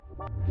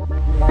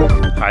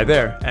Hi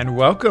there, and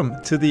welcome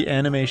to the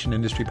Animation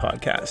Industry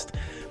Podcast.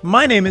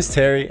 My name is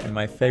Terry, and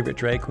my favorite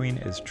drag queen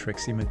is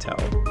Trixie Mattel.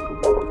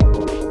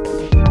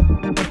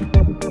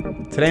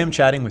 Today I'm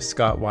chatting with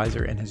Scott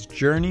Weiser and his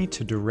journey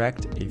to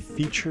direct a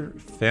feature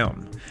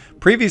film.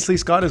 Previously,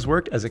 Scott has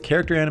worked as a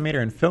character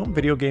animator in film,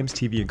 video games,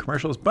 TV, and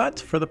commercials, but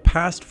for the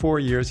past 4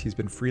 years, he's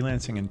been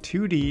freelancing in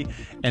 2D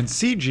and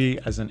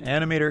CG as an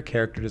animator,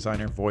 character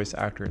designer, voice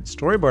actor, and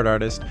storyboard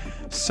artist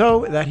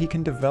so that he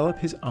can develop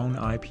his own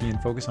IP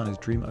and focus on his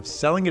dream of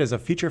selling it as a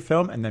feature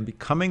film and then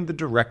becoming the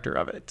director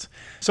of it.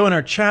 So in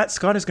our chat,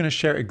 Scott is going to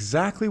share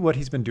exactly what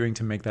he's been doing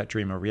to make that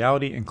dream a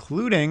reality,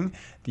 including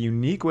the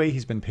unique way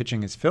he's been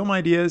pitching his film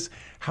ideas,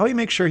 how he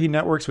makes sure he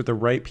networks with the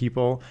right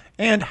people,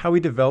 and how he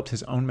developed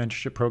his own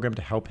mentorship program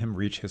to help him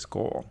reach his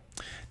goal.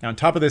 Now, on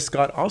top of this,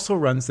 Scott also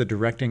runs the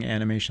Directing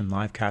Animation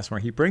Livecast,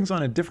 where he brings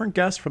on a different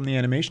guest from the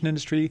animation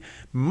industry,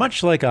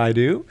 much like I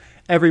do,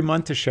 every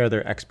month to share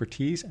their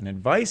expertise and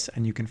advice.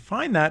 And you can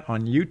find that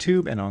on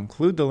YouTube, and I'll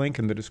include the link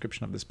in the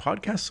description of this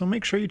podcast, so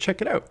make sure you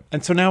check it out.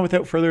 And so now,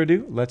 without further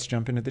ado, let's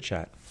jump into the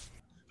chat.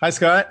 Hi,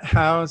 Scott.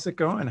 How's it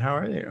going? How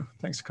are you?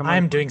 Thanks for coming.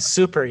 I'm doing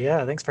super.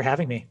 Yeah, thanks for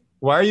having me.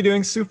 Why are you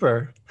doing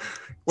super?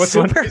 What's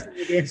super?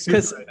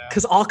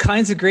 Because all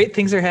kinds of great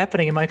things are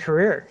happening in my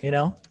career. You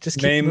know, just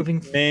keep moving.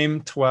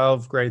 Name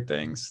 12 great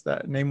things.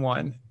 Name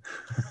one.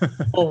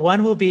 Well,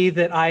 one will be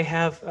that I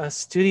have a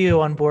studio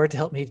on board to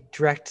help me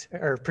direct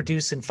or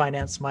produce and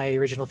finance my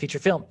original feature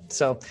film.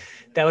 So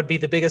that would be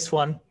the biggest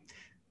one,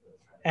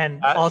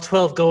 and all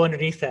 12 go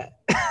underneath that.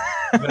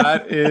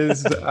 That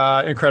is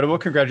incredible.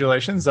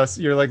 Congratulations.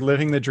 You're like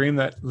living the dream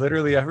that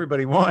literally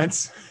everybody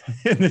wants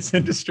in this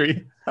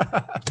industry.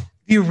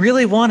 You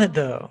really want it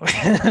though?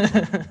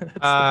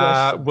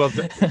 Well,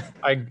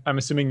 I'm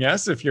assuming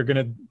yes, if you're going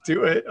to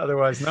do it.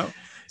 Otherwise, no.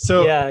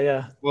 So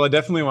yeah. Well, I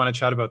definitely want to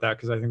chat about that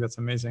because I think that's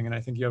amazing. And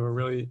I think you have a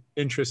really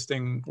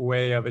interesting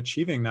way of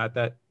achieving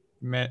that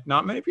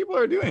not many people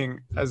are doing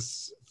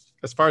as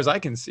far as I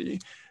can see.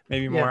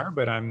 Maybe more,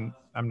 but I'm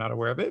not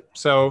aware of it.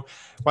 So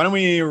why don't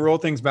we roll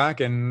things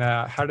back and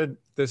how did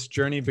this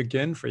journey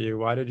begin for you?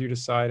 Why did you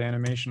decide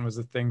animation was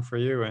the thing for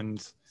you?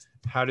 And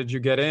how did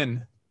you get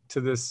in to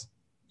this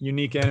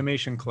unique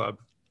animation club?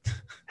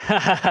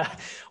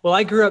 Well,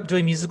 I grew up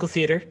doing musical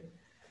theater.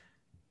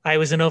 I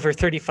was in over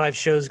 35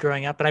 shows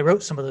growing up, and I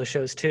wrote some of those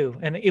shows too.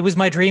 And it was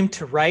my dream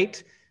to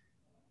write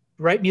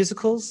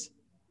musicals,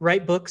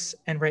 write books,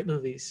 and write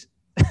movies.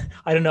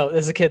 I don't know.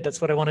 As a kid, that's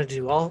what I wanted to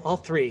do. All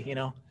three, you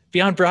know.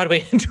 Beyond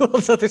Broadway and all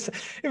this other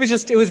stuff.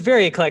 It was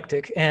very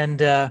eclectic and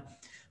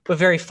but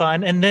very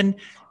fun. And then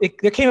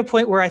there came a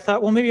point where I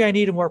thought, well, maybe I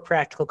need a more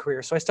practical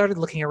career. So I started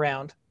looking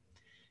around,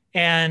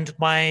 and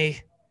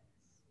my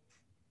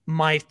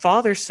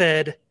father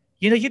said,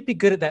 you know, you'd be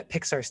good at that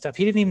Pixar stuff.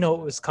 He didn't even know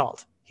what it was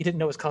called. He didn't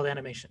know it was called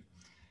animation.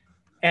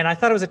 And I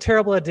thought it was a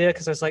terrible idea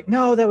because I was like,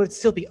 no, that would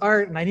still be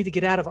art, and I need to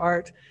get out of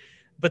art.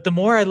 But the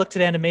more I looked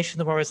at animation,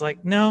 the more I was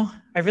like, no,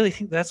 I really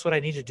think that's what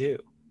I need to do.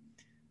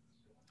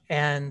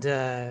 And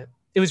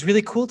it was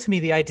really cool to me,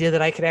 the idea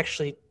that I could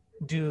actually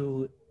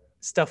do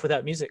stuff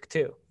without music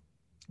too.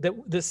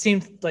 That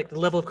seemed like the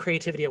level of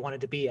creativity I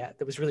wanted to be at.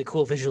 That was really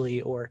cool visually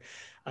or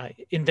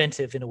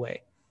inventive in a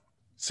way.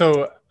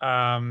 So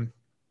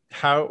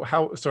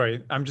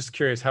sorry, I'm just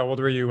curious, how old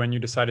were you when you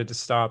decided to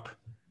stop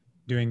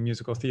doing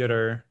musical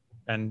theater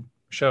and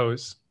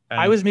shows?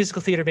 I was a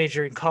musical theater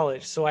major in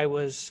college, so I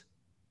was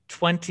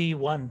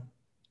 21.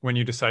 When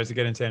you decided to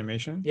get into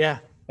animation? Yeah.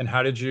 And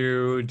how did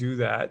you do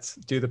that?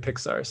 Do the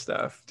Pixar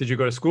stuff? Did you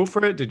go to school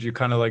for it? Did you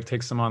kind of like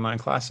take some online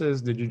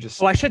classes? Did you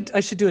just? Oh, I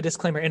should do a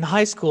disclaimer. In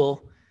high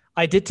school,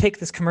 I did take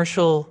this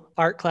commercial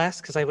art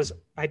class because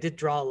I did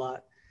draw a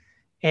lot,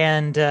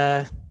 and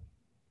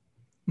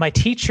my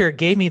teacher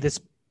gave me this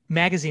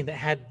magazine that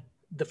had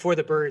the For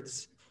the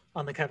Birds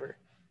on the cover.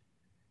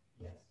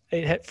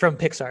 It had, from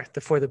Pixar,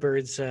 the For the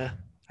Birds. I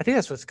think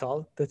that's what it's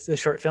called. That's the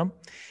short film.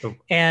 Oh.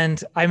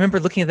 And I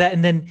remember looking at that,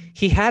 and then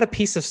he had a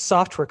piece of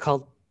software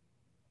called,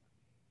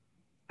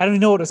 I don't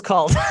even know what it was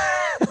called.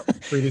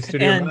 3D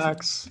Studio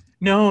Max.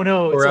 No,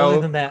 it's older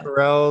than that.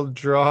 Corel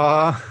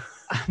Draw.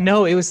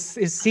 No, it's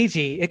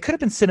CG. It could have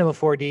been Cinema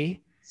 4D.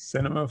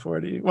 Cinema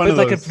 4D. But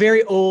like a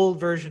very old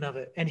version of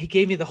it. And he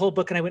gave me the whole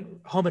book, and I went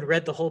home and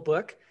read the whole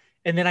book.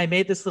 And then I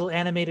made this little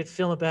animated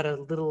film about a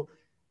little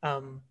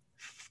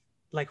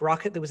like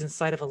rocket that was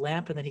inside of a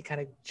lamp, and then he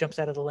kind of jumps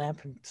out of the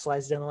lamp and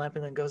slides down the lamp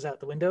and then goes out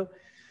the window.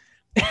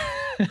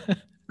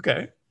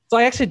 Okay. So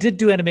I actually did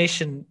do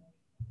animation.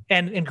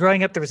 And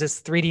growing up, there was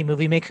this 3D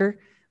movie maker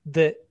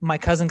that my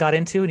cousin got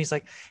into, and he's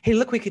like, hey,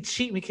 look, we could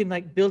cheat. We can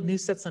like build new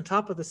sets on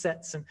top of the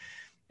sets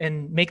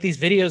and make these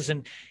videos.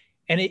 And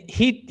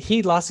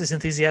he lost his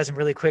enthusiasm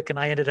really quick, and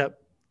I ended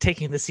up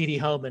taking the CD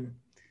home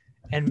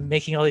and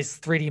making all these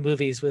 3D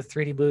movies with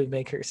 3D movie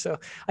makers. So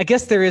I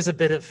guess there is a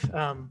bit of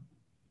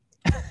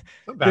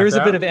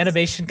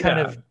animation kind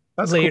of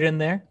layered in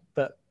there,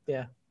 but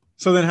yeah.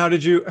 So then how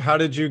did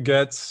you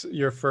get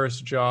your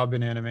first job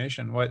in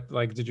animation?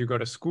 Did you go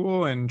to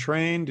school and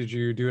train? Did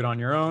you do it on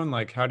your own?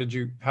 Like, how did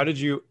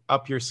you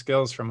up your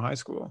skills from high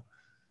school?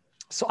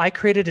 So I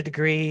created a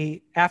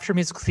degree after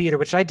musical theater,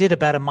 which I did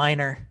about a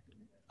minor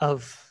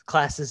of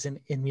classes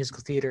in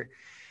musical theater.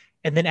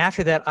 And then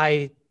after that,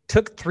 I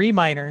took three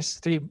minors,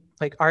 three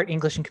like art,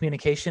 English, and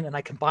communication, and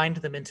I combined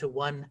them into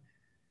one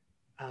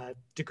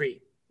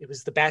degree. It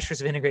was the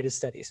Bachelor's of Integrated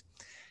Studies.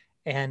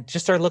 And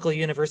just our local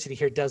university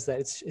here does that.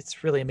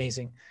 It's really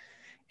amazing.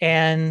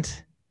 And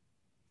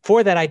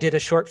for that, I did a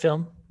short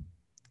film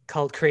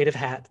called Creative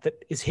Hat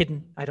that is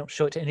hidden. I don't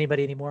show it to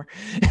anybody anymore,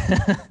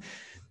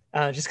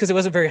 just because it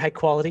wasn't very high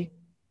quality.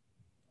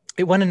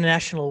 It won a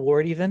national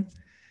award even.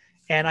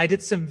 And I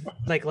did some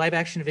like live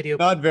action video.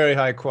 Not very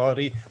high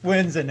quality.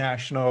 Wins a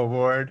national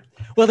award.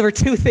 Well, there were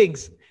two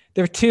things.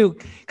 There were two,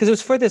 because it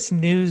was for this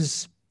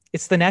news.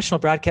 It's the National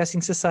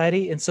Broadcasting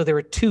Society. And so there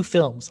were two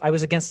films. I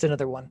was against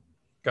another one.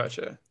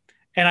 Gotcha.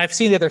 And I've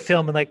seen the other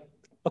film and like,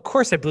 of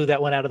course I blew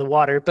that one out of the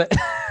water, but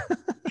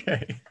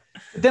Okay.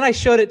 Then I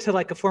showed it to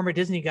like a former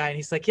Disney guy and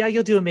he's like, yeah,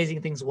 you'll do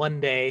amazing things one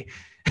day.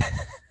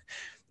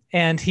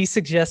 And he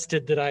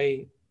suggested that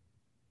I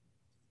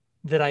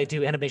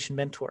do Animation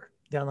Mentor,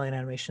 the online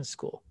animation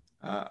school.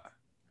 And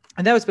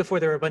that was before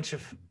there were a bunch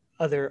of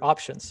other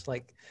options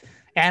like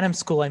Anim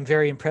School. I'm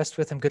very impressed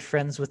with. I'm good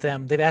friends with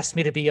them. They've asked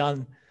me to be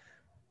on,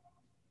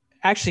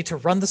 actually to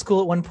run the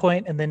school at one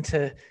point and then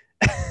to,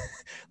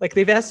 like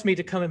they've asked me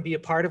to come and be a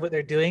part of what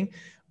they're doing.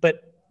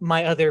 But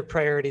my other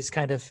priorities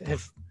kind of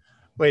have.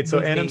 Wait, so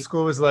Anim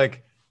School was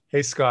like,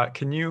 hey, Scott,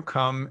 can you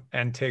come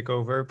and take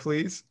over,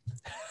 please?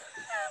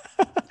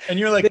 And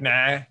you're like,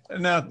 nah,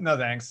 no,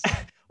 thanks.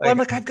 Well, I'm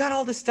like, I've got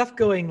all this stuff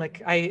going.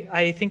 Like,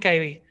 I think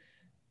I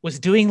was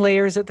doing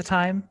Layers at the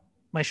time,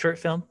 my short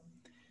film.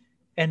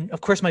 And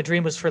of course, my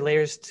dream was for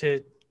Layers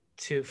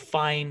to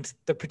find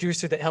the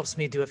producer that helps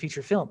me do a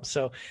feature film.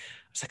 So I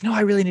was like, no,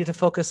 I really need to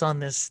focus on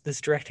this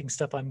directing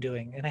stuff I'm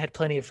doing. And I had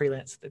plenty of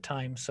freelance at the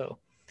time. So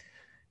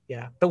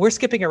yeah, but we're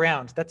skipping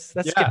around. That's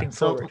skipping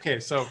forward. Okay,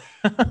 so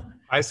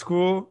high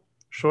school,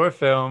 short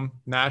film,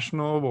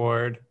 national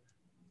award,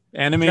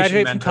 animation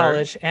graduate mentor. From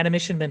college,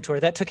 animation mentor.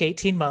 That took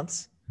 18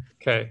 months.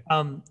 Okay.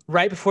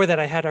 Right before that,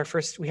 we had our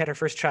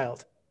first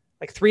child,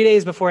 like 3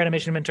 days before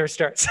animation mentor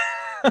starts.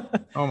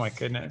 Oh my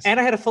goodness. And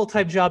I had a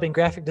full-time job in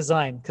graphic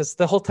design because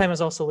the whole time I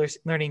was also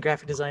learning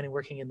graphic design and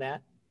working in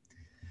that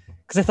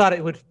because I thought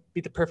it would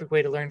be the perfect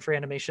way to learn for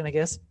animation, I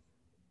guess.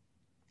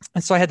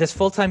 And so I had this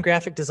full-time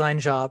graphic design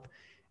job.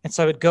 And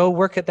so I would go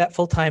work at that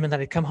full-time and then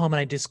I'd come home and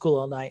I'd do school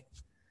all night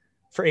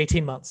for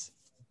 18 months.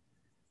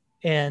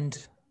 And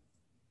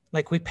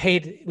like we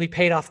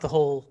paid off the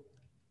whole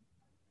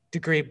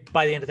degree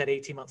by the end of that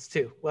 18 months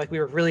too. Like we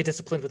were really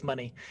disciplined with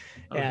money.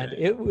 Okay. And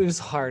it was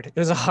hard. It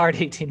was a hard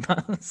 18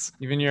 months.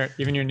 Even your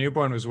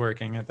newborn was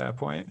working at that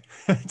point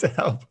to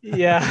help.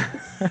 Yeah.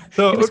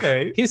 So,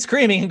 okay. He was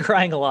screaming and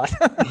crying a lot.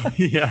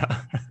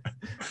 Yeah.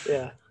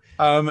 Yeah.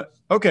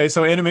 Okay,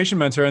 so animation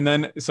mentor, and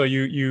then so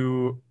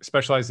you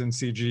specialized in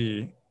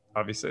CG,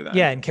 obviously. Then.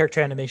 Yeah, in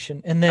character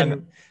animation, and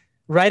then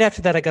right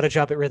after that, I got a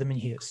job at Rhythm and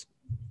Hues.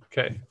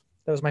 Okay,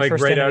 that was my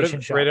first animation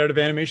job. Right out of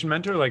Animation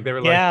Mentor, like they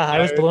were like, yeah, I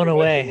was blown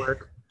away.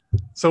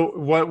 So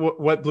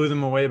what blew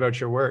them away about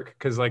your work?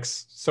 Because like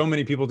so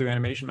many people do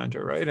Animation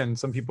Mentor, right? And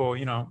some people,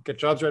 get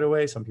jobs right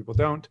away. Some people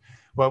don't.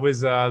 What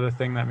was the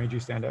thing that made you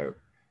stand out?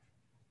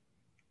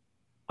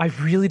 I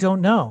really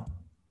don't know.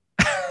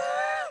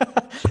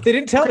 They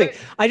didn't tell me.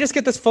 I just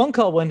get this phone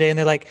call one day and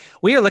they're like,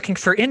 we are looking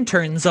for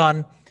interns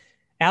on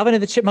Alvin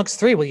and the Chipmunks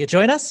 3. Will you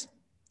join us?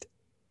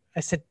 I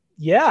said,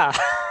 yeah.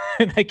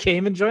 And I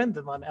came and joined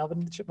them on Alvin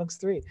and the Chipmunks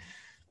 3. It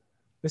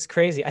was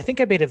crazy. I think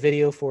I made a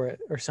video for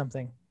it or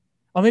something.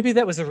 Oh, maybe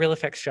that was a Real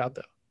Effects job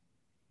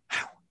though.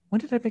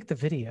 When did I make the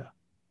video?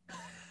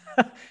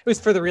 It was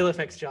for the Real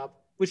Effects job,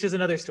 which is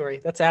another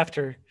story. That's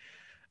after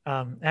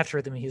Rhythm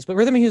and Hues. But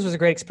Rhythm and Hues was a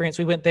great experience.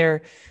 We went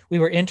there. We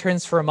were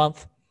interns for a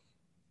month.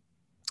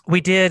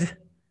 It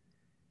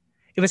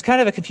was kind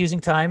of a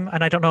confusing time,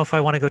 and I don't know if I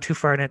want to go too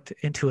far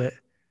into it,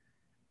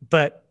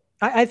 but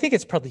I think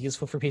it's probably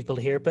useful for people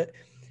to hear. But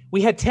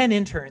we had 10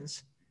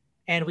 interns,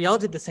 and we all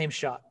did the same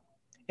shot.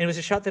 And it was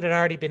a shot that had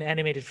already been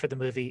animated for the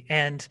movie.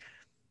 And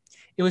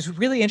it was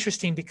really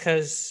interesting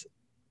because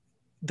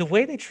the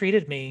way they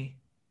treated me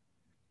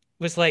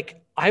was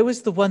like I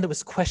was the one that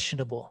was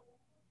questionable.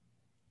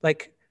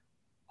 Like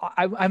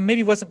I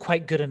maybe wasn't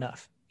quite good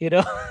enough,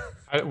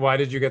 Why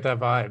did you get that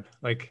vibe?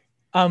 Like...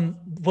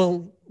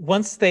 Well,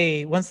 once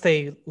they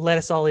let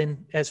us all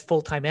in as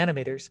full-time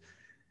animators,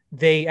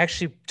 they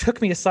actually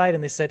took me aside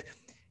and they said,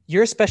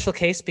 you're a special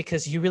case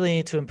because you really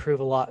need to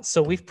improve a lot.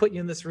 So we've put you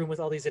in this room with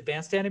all these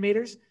advanced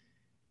animators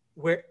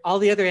where all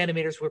the other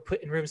animators were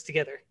put in rooms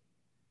together,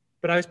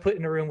 but I was put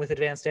in a room with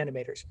advanced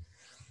animators.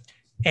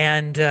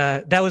 And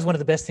that was one of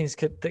the best things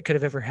that could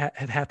have ever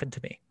have happened to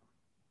me.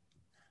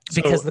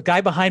 Because the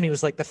guy behind me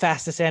was like the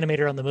fastest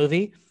animator on the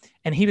movie,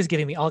 and he was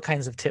giving me all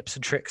kinds of tips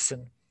and tricks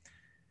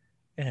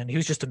and he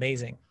was just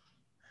amazing.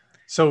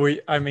 So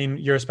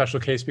you're a special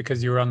case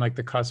because you were on like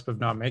the cusp of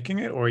not making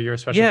it, or you're a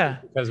special case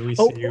because we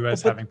see you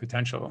as having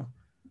potential?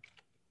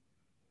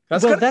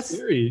 That's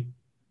scary.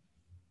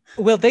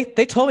 Well, they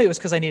told me it was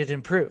because I needed to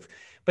improve.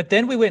 But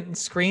then we went and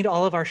screened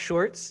all of our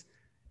shorts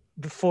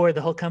before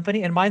the whole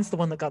company, and mine's the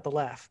one that got the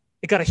laugh.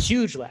 It got a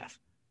huge laugh.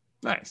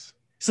 Nice.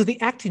 So the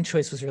acting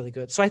choice was really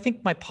good. So I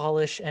think my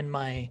polish and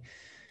my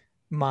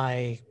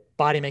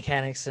body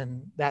mechanics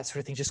and that sort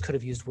of thing just could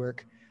have used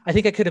work. I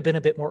think I could have been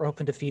a bit more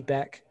open to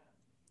feedback.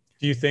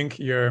 Do you think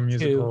your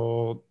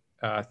musical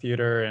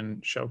theater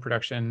and show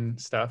production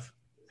stuff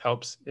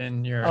helps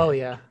in your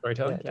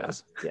storytelling? Yeah, it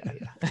does. Yeah.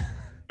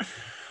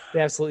 It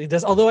absolutely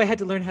does. Although I had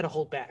to learn how to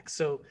hold back.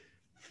 So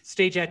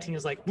stage acting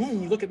is like,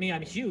 ooh, look at me,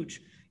 I'm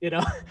huge.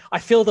 I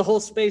fill the whole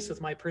space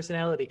with my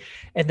personality.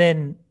 And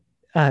then,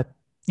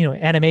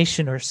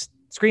 animation or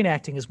screen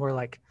acting is more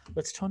like,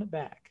 let's tone it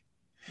back.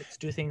 Let's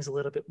do things a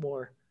little bit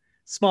more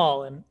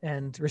small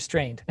and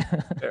restrained.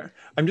 There.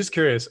 I'm just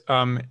curious.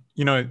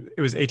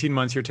 It was 18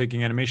 months you're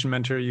taking Animation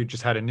Mentor. You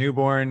just had a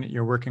newborn.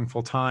 You're working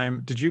full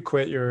time. Did you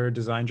quit your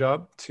design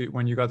job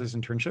when you got this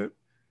internship?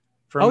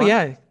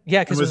 Yeah,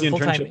 because it was a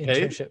full-time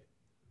internship.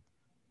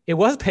 It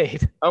was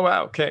paid. Oh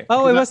wow. Okay.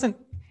 Oh, it wasn't.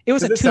 It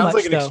wasn't too much. It sounds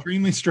like an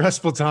extremely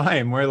stressful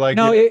time where like.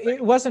 No,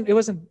 it wasn't. It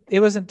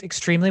wasn't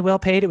extremely well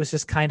paid. It was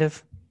just kind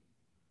of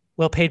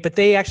well paid, but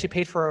they actually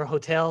paid for our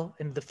hotel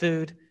and the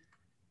food.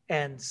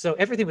 And so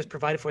everything was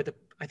provided for.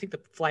 I think the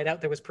flight out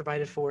there was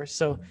provided for.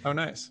 So oh,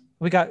 nice.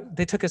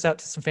 They took us out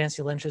to some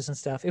fancy lunches and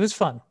stuff. It was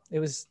fun. It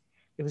was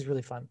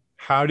really fun.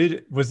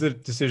 Was the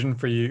decision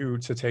for you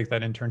to take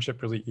that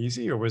internship really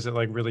easy, or was it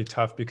like really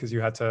tough because you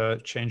had to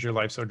change your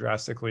life so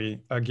drastically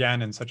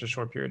again in such a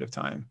short period of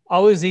time?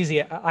 Always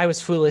easy. I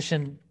was foolish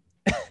and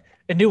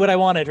I knew what I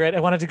wanted, right? I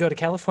wanted to go to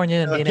California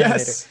and be an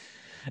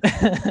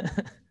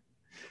animator.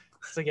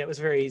 So yeah, it was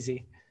very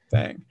easy.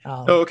 Dang.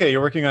 Okay,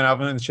 you're working on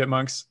Alvin and the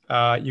Chipmunks.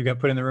 You get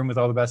put in the room with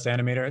all the best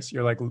animators.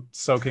 You're like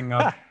soaking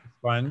up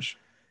sponge.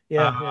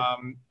 Yeah.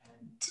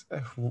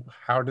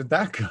 How did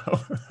that go?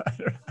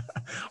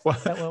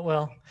 That went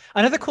well.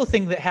 Another cool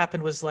thing that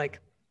happened was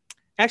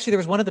actually there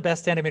was one of the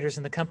best animators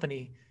in the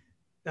company.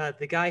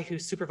 The guy who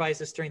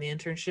supervised us during the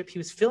internship, he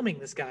was filming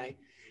this guy.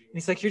 And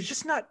he's like, he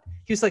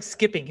was like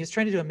skipping. He was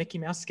trying to do a Mickey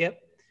Mouse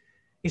skip.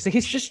 He's like,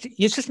 it's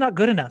just not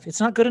good enough.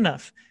 It's not good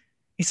enough.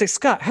 He's like,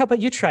 Scott, how about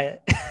you try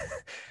it?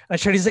 I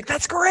tried. He's like,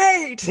 that's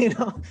great.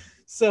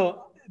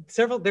 So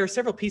there were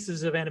several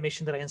pieces of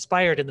animation that I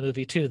inspired in the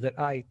movie too, that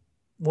I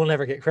will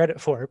never get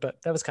credit for,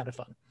 but that was kind of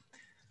fun.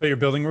 So you're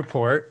building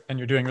rapport and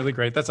you're doing really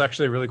great. That's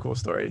actually a really cool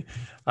story.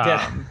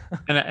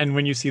 And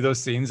when you see those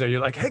scenes, you're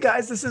like, hey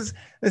guys, this is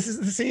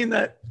the scene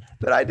that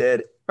I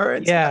did.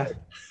 Yeah.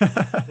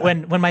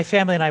 when my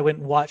family and I went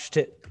and watched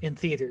it in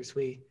theaters,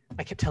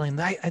 I kept telling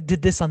them I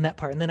did this on that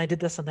part, and then I did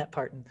this on that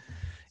part. And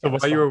so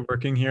while you were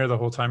working here the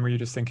whole time, were you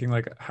just thinking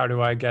like, how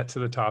do I get to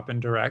the top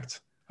and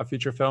direct a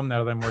feature film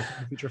now that I'm working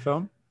on a feature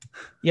film?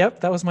 Yep,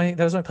 that was my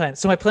plan.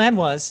 So my plan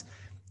was,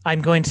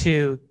 I'm going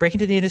to break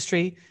into the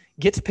industry,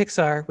 get to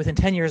Pixar. Within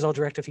 10 years, I'll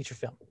direct a feature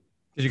film.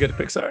 Did you get to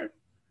Pixar?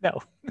 No.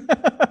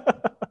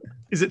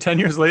 Is it 10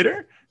 years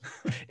later?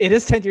 It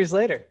is 10 years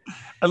later.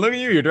 And look at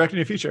you're directing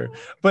a feature.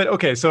 But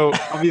okay, so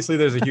obviously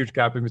there's a huge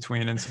gap in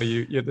between. And so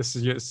this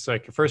is just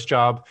like your first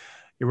job.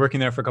 You're working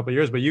there for a couple of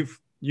years, but you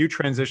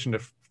transitioned to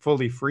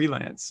fully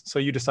freelance. So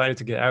you decided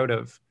to get out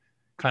of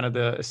kind of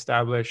the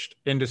established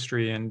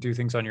industry and do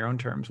things on your own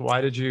terms.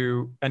 Why did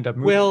you end up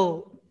moving?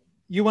 Well,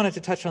 you wanted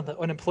to touch on the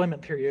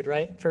unemployment period,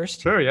 right?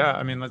 First? Sure, yeah.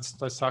 I mean, let's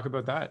talk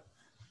about that.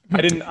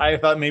 I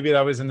thought maybe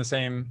that was in the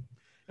same.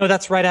 No,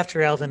 that's right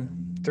after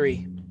Alvin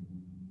 3.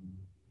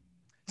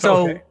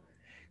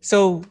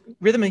 So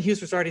Rhythm and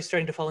Hughes was already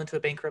starting to fall into a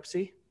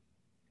bankruptcy.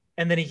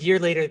 And then a year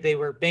later, they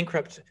were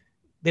bankrupt.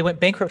 They went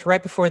bankrupt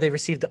right before they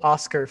received the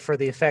Oscar for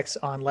the effects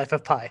on Life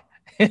of Pi.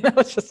 It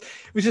was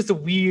just a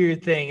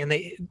weird thing. And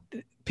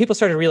people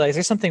started to realize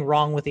there's something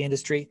wrong with the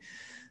industry,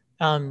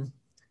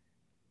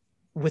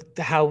 with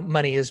how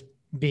money is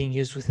being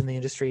used within the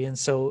industry. And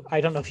so I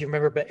don't know if you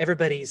remember, but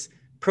everybody's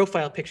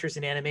profile pictures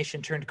in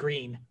animation turned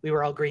green. We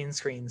were all green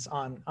screens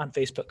on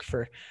Facebook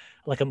for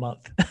like a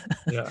month.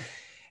 Yeah.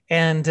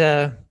 And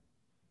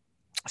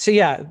so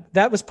yeah,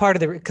 that was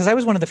part of because I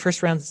was one of the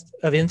first rounds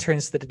of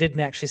interns that didn't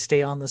actually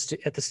stay on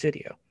at the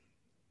studio.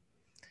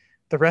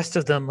 The rest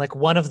of them, like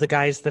one of the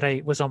guys that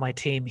I was on my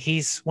team,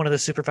 he's one of the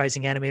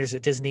supervising animators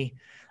at Disney.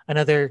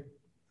 Another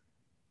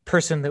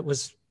person that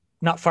was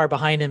not far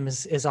behind him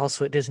is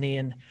also at Disney,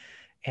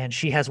 and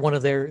she has one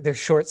of their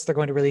shorts they're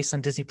going to release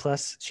on Disney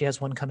Plus. She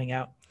has one coming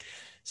out.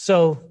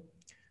 So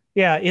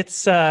yeah, it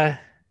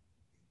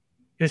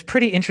was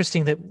pretty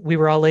interesting that we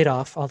were all laid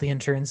off, all the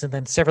interns, and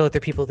then several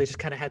other people, they just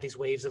kind of had these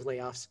waves of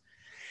layoffs.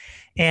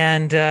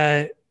 And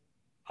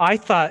I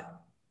thought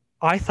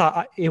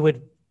it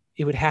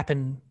would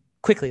happen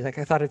quickly. Like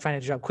I thought I'd find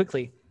a job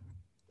quickly.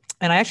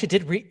 And I actually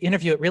did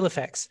interview at Real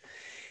Effects,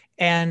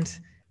 and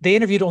they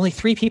interviewed only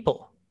 3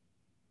 people.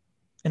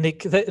 And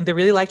they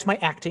really liked my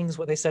acting, is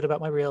what they said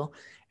about my reel.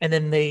 And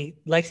then they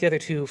liked the other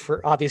 2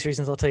 for obvious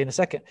reasons I'll tell you in a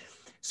second.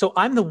 So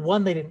I'm the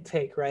one they didn't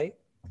take, right?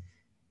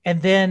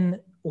 And then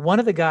one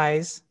of the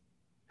guys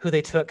who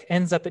they took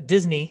ends up at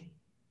Disney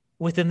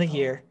within the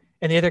year,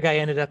 and the other guy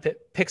ended up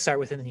at Pixar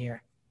within the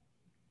year.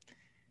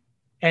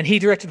 And he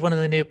directed one of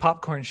the new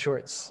popcorn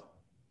shorts.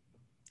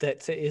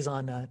 that is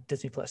on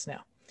Disney Plus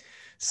now.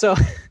 So,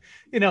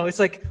 it's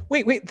like,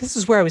 wait, this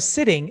is where I was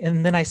sitting.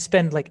 And then I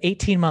spend like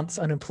 18 months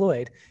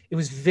unemployed. It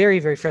was very,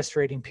 very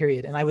frustrating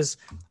period. And I was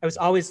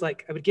always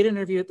like, I would get an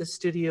interview at the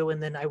studio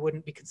and then I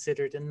wouldn't be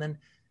considered.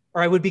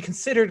 Or I would be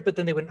considered, but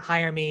then they wouldn't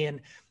hire me.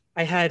 And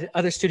I had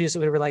other studios that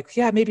were like,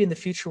 yeah, maybe in the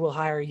future we'll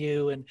hire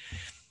you. And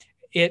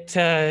it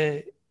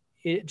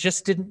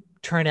just didn't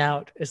turn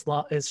out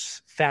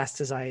as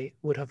fast as I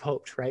would have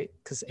hoped, right?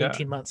 Because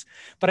 18 months.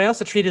 But I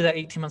also treated that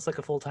 18 months like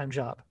a full-time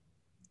job.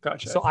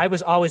 Gotcha. So I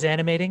was always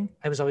animating.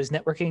 I was always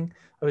networking.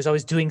 I was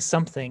always doing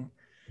something.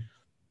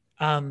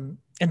 And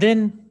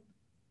then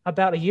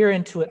about a year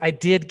into it, I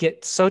did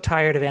get so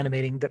tired of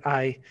animating that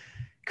I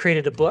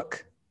created a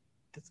book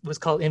that was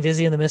called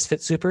Invisi and the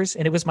Misfit Supers.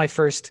 And it was my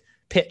first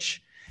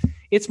pitch.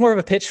 It's more of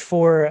a pitch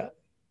for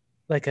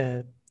like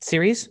a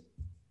series.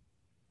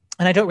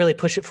 And I don't really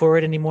push it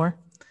forward anymore.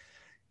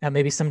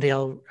 Maybe someday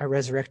I'll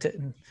resurrect it.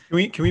 And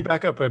Can we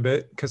back up a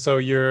bit? Because so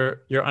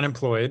you're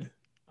unemployed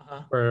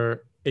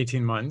for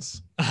 18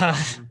 months.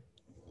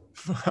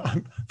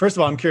 First of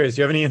all, I'm curious,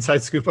 do you have any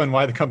inside scoop on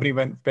why the company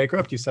went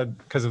bankrupt? You said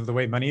because of the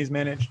way money is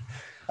managed.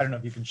 I don't know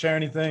if you can share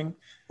anything.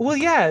 Well,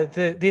 yeah,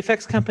 the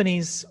effects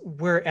companies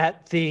were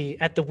at the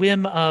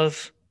whim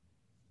of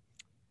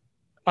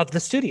the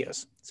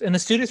studios. And the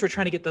studios were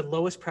trying to get the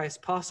lowest price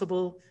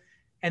possible.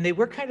 And they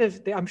were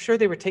I'm sure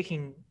they were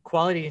taking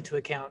quality into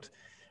account.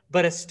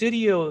 But a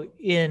studio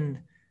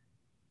in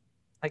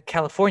like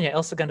California,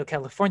 El Segundo,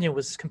 California,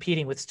 was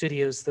competing with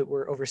studios that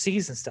were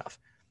overseas and stuff.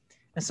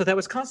 And so that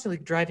was constantly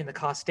driving the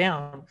cost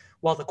down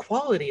while the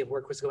quality of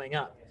work was going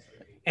up.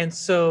 And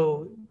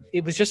so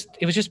it was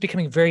just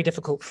becoming very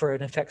difficult for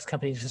an effects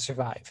company to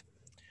survive.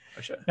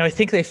 Gotcha. Now I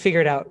think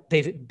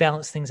they've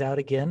balanced things out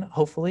again,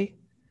 hopefully.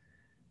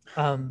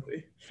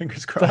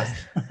 Fingers crossed.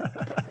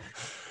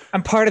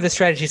 I'm part of the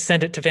strategy,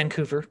 send it to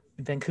Vancouver.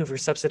 Vancouver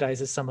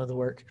subsidizes some of the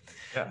work.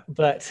 Yeah.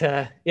 But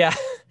yeah.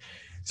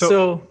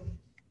 So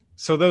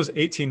those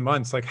 18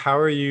 months, like how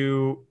are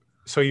you,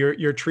 so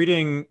you're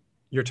treating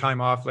your time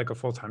off like a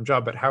full-time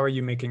job, but how are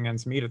you making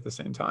ends meet at the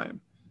same time?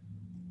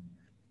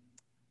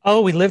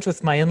 Oh, we lived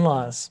with my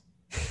in-laws.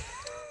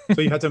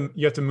 So you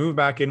have to move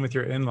back in with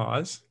your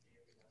in-laws.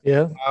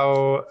 Yeah.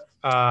 How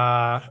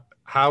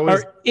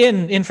is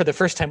in for the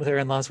first time with our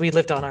in-laws? We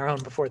lived on our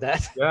own before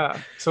that. Yeah.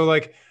 So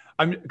like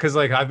because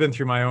like I've been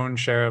through my own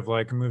share of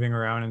like moving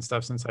around and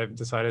stuff since I've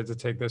decided to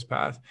take this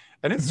path,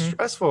 and it's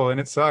stressful and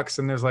it sucks,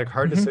 and there's like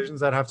hard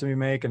decisions that have to be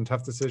made and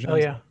tough decisions. Oh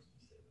yeah.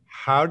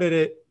 How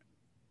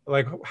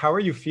are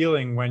you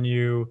feeling when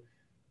you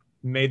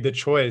made the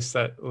choice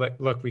that like,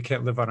 look, we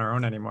can't live on our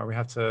own anymore. We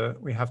have to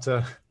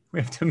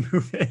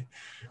move in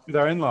with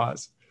our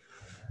in-laws?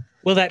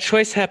 Well, that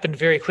choice happened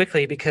very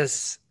quickly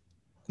because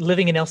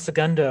living in El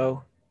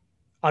Segundo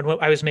on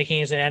what I was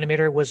making as an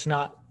animator was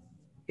not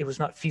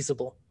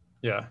feasible.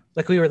 Yeah.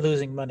 Like we were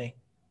losing money.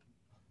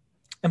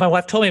 And my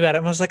wife told me about it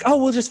and I was like,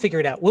 oh, we'll just figure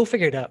it out. We'll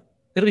figure it out.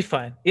 It'll be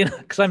fine.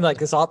 Because I'm like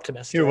this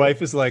optimist. Your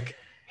wife is like,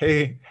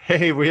 hey,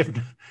 we have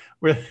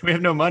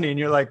no money. And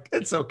you're like,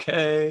 it's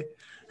okay.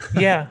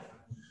 Yeah.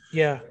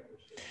 Yeah.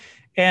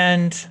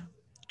 And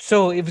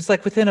so it was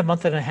like within a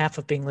month and a half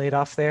of being laid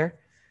off there.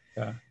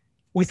 Yeah.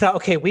 We thought,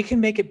 okay, we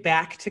can make it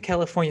back to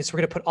California. So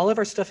we're going to put all of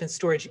our stuff in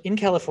storage in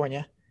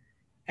California.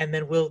 And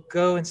then we'll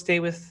go and stay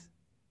with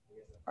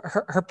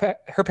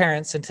her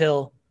parents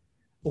until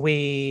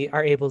we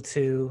are able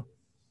to,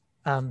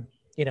 find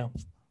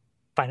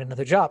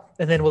another job.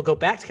 And then we'll go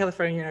back to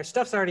California and our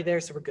stuff's already there.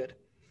 So we're good.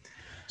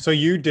 So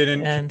you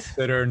didn't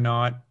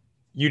consider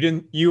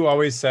you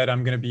always said,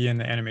 I'm going to be in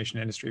the animation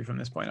industry from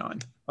this point on.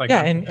 Like,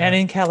 yeah. And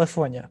in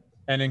California.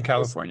 And in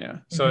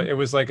California. So it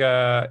was like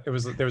there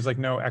was like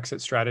no exit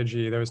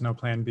strategy. There was no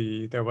plan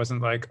B. There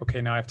wasn't like,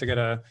 okay, now I have to get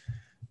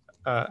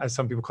as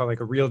some people call it,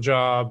 like a real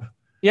job.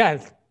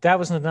 Yeah, that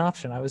wasn't an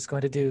option. I was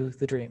going to do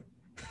the dream.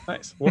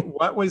 Nice.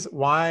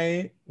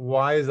 Why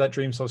is that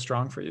dream so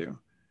strong for you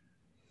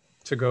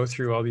to go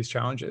through all these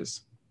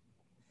challenges?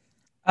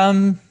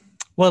 Well,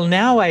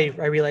 now I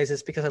realize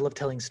it's because I love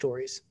telling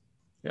stories.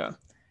 Yeah.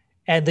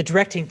 And the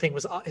directing thing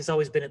has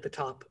always been at the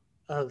top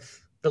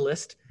of the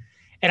list.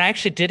 And I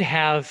actually did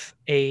have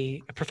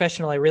a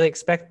professional I really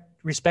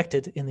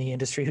respected in the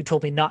industry who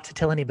told me not to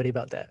tell anybody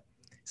about that.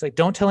 It's like,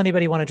 don't tell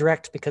anybody you want to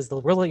direct because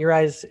they'll roll their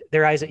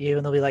eyes at you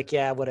and they'll be like,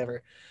 yeah,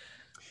 whatever.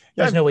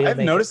 Yeah, there's no way I've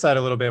noticed that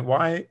a little bit.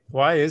 Why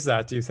is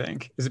that, do you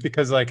think? Is it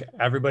because like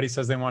everybody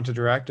says they want to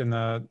direct and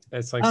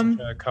it's like such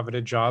a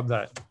coveted job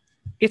that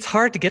it's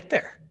hard to get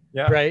there?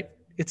 Yeah. Right.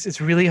 It's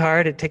really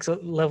hard. It takes a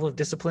level of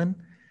discipline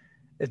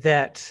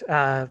that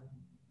a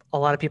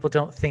lot of people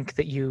don't think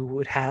that you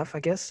would have,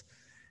 I guess.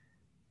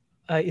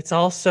 It's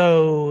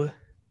also,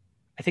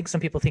 I think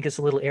some people think it's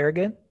a little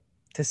arrogant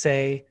to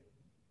say,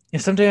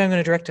 someday I'm going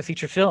to direct a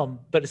feature film,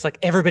 but it's like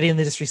everybody in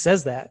the industry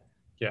says that.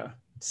 Yeah.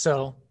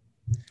 So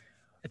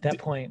at that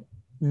point.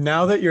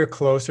 Now that you're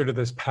closer to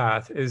this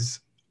path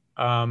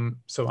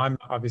so I'm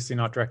obviously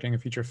not directing a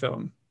feature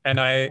film, and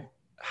I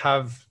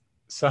have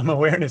some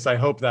awareness, I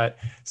hope, that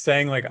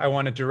saying like, I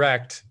want to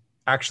direct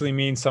actually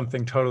means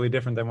something totally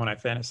different than what I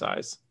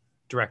fantasize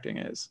directing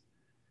is.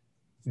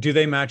 Do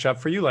they match up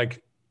for you?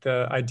 Like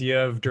the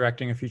idea of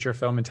directing a feature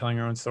film and telling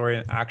your own story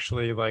and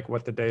actually like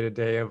what the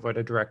day-to-day of what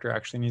a director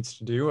actually needs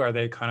to do, are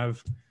they kind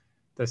of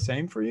the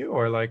same for you?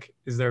 Or like,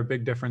 is there a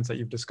big difference that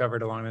you've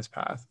discovered along this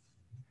path?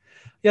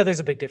 Yeah, there's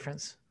a big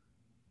difference.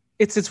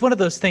 It's one of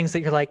those things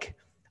that you're like,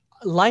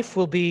 life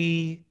will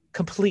be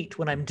complete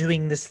when I'm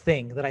doing this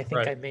thing that I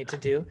think I'm made to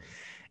do.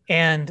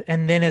 And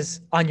then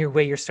as on your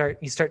way, you start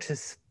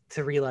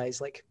to realize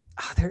like,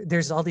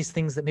 there's all these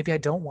things that maybe I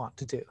don't want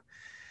to do.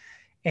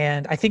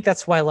 And I think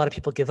that's why a lot of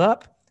people give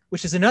up,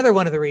 which is another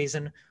one of the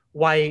reason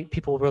why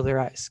people roll their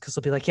eyes, because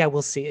they'll be like, yeah,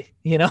 we'll see,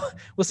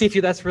 we'll see if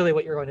that's really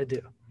what you're going to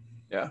do.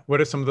 Yeah.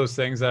 What are some of those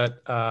things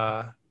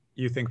that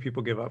you think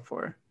people give up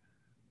for?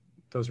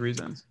 Those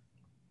reasons?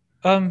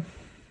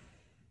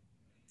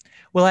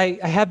 Well, I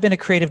have been a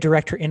creative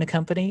director in a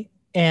company,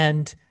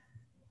 and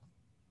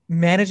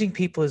managing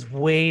people is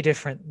way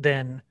different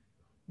than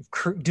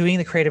doing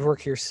the creative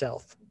work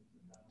yourself,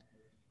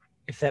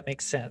 if that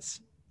makes sense.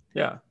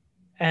 Yeah.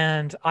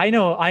 And I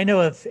know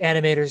of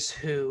animators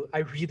who I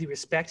really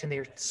respect, and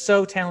they're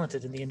so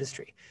talented in the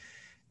industry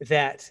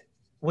that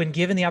when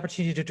given the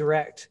opportunity to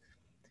direct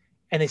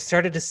and they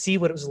started to see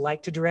what it was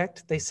like to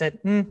direct, they said,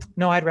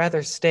 no, I'd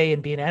rather stay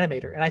and be an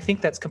animator. And I think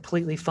that's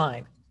completely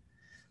fine.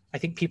 I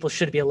think people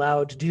should be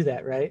allowed to do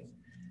that, right?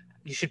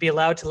 You should be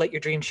allowed to let your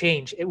dream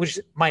change. Which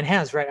mine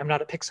has, right? I'm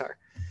not at Pixar.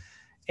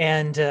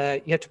 And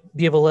you have to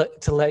be able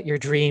to let your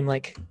dream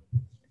like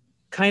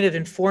kind of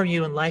inform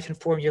you and life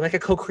inform you, like a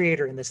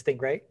co-creator in this thing,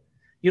 right?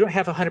 You don't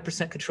have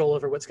 100% control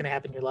over what's going to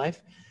happen in your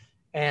life.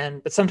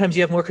 But sometimes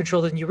you have more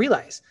control than you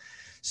realize.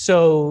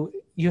 So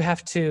you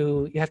have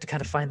to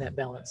kind of find that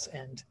balance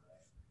and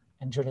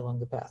journey along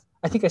the path.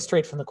 I think I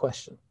strayed from the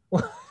question.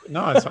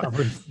 No, it's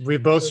fine. We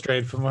both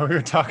strayed from what we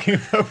were talking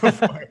about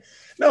before.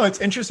 No, it's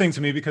interesting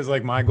to me because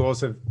like my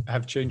goals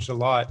have changed a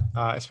lot,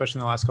 especially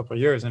in the last couple of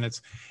years. And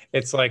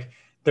it's like,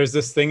 there's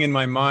this thing in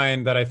my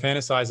mind that I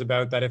fantasize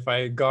about that if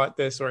I got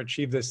this or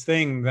achieved this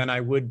thing, then I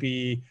would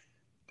be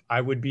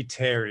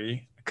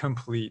Terry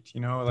complete,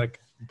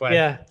 but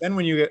then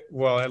when you get,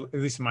 well, at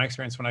least in my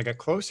experience, when I get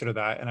closer to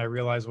that and I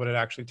realize what it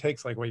actually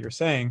takes, like what you're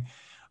saying,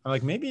 I'm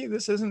like, maybe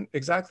this isn't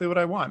exactly what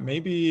I want.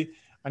 Maybe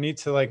I need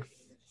to like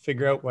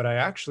figure out what I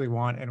actually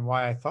want and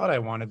why I thought I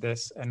wanted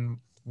this and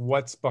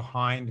what's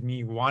behind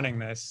me wanting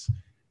this.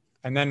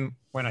 And then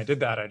when I did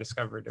that, I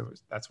discovered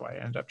that's why I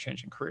ended up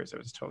changing careers. It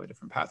was a totally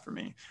different path for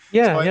me.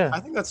 Yeah. I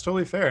think that's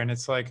totally fair. And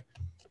it's like,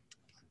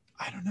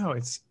 I don't know.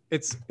 It's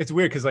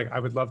weird because like I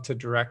would love to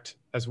direct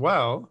as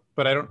well,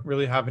 but I don't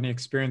really have any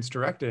experience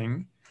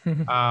directing.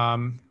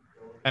 And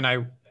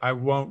I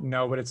won't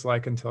know what it's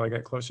like until I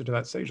get closer to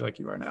that stage like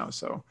you are now.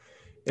 So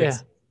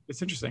it's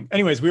interesting.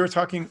 Anyways, we were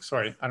talking,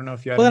 sorry, I don't know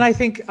if you had and I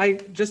think I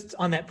just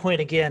on that point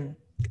again,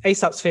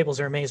 Aesop's fables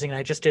are amazing. And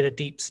I just did a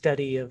deep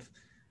study of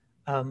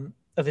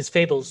his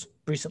fables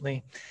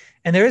recently.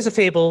 And there is a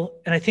fable,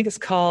 and I think it's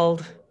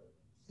called,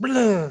 I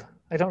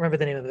don't remember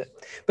the name of it,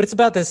 but it's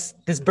about this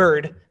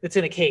bird that's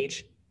in a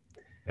cage.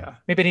 Yeah.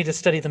 Maybe I need to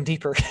study them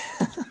deeper.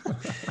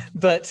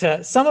 But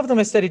some of them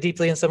I studied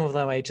deeply and some of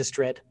them I just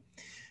read.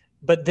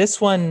 But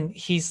this one,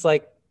 he's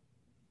like,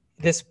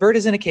 this bird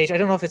is in a cage. I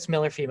don't know if it's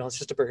male or female. It's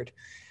just a bird.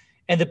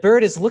 And the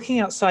bird is looking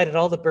outside at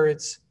all the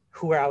birds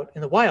who are out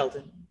in the wild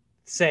and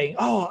saying,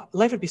 oh,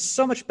 life would be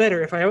so much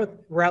better if I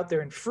were out there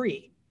and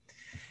free.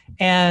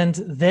 And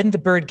then the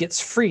bird gets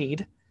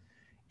freed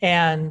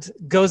and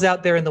goes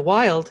out there in the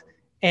wild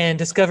and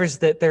discovers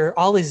that there are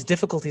all these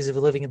difficulties of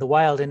living in the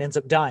wild and ends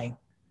up dying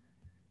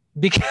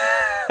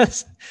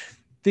because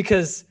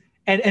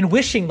and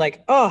wishing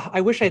like, oh,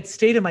 I wish I'd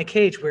stayed in my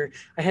cage where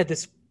I had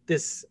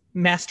this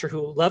master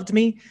who loved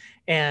me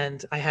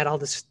and I had all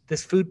this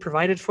food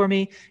provided for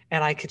me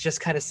and I could just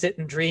kind of sit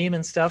and dream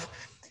and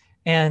stuff.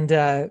 And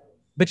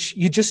but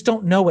you just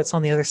don't know what's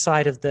on the other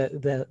side of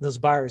those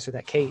bars or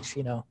that cage,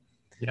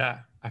 Yeah,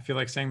 I feel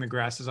like saying the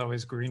grass is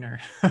always greener.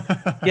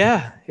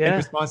 Yeah. In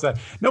response to that.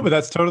 No, but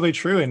that's totally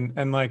true.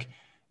 And like,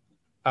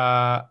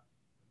 I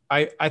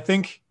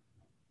think,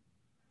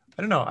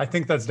 I don't know. I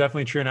think that's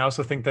definitely true. And I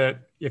also think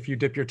that if you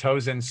dip your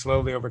toes in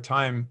slowly over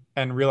time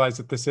and realize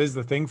that this is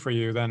the thing for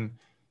you, then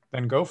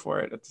go for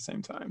it at the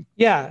same time.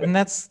 Yeah. And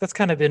that's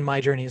kind of been my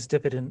journey, is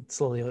dip it in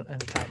slowly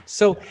at a time.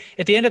 So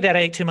at the end of that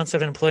 18 months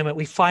of unemployment,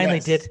 we finally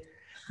did.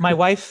 My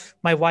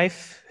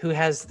wife, who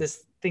has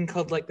this thing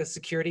called like the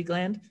security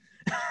gland.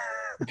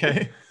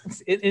 Okay.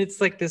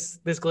 It's like this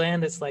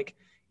gland that's like,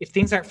 if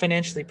things aren't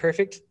financially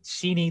perfect,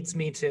 she needs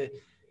me to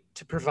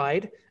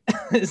provide,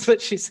 is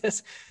what she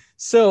says.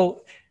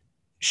 So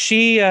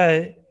she's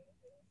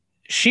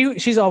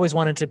always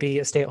wanted to be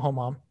a stay-at-home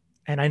mom.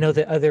 And I know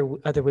that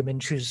other women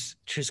choose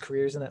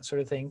careers and that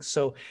sort of thing.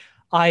 So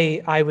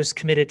I was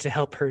committed to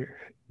help her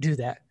do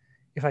that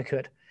if I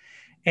could.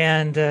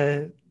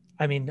 And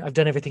I mean, I've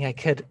done everything I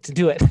could to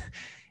do it.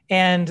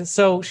 And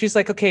so she's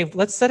like, okay,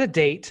 let's set a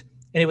date.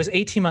 And it was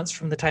 18 months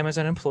from the time I was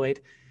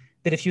unemployed,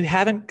 that if you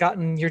haven't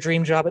gotten your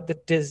dream job at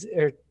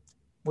the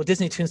well,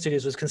 Disney Toon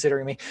Studios was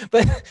considering me,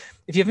 but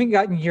if you haven't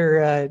gotten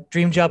your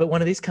dream job at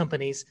one of these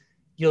companies,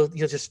 you'll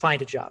just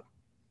find a job.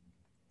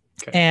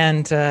 Okay.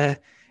 And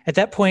at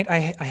that point, I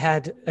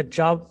had a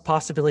job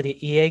possibility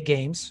at EA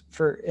Games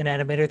for an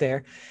animator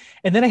there.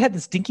 And then I had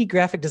this dinky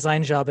graphic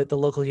design job at the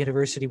local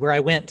university where I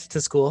went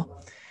to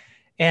school.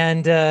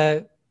 And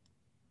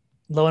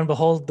lo and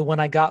behold, the one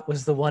I got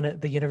was the one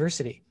at the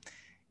university.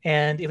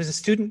 And it was a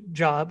student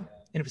job,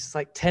 and it was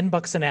like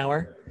 $10 an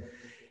hour.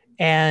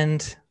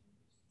 And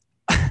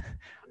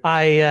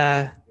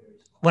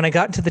when I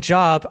got into the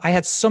job, I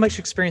had so much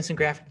experience in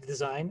graphic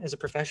design as a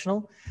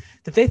professional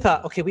that they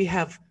thought, okay, we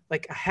have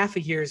like a half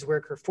a year's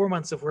work or 4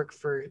 months of work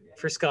for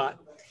Scott,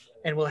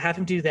 and we'll have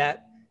him do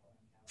that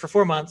for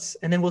 4 months,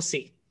 and then we'll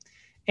see.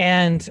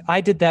 And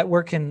I did that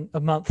work in a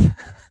month.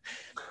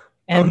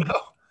 And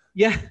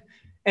yeah,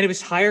 and it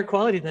was higher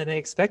quality than they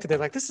expected. They're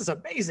like, this is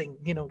amazing.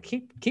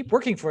 Keep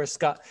working for us,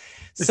 Scott.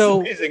 It's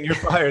amazing. You're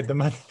fired.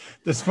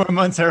 Those 4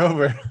 months are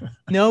over.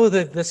 No,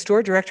 the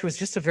store director was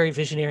just a very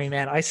visionary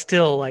man. I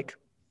still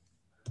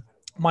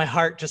my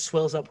heart just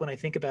swells up when I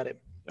think about it.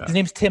 Yeah. His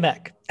name's Tim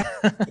Eck.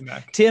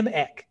 Tim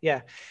Eck.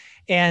 Yeah.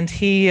 And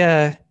he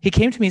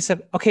came to me and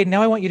said, okay,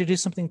 now I want you to do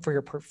something for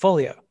your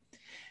portfolio.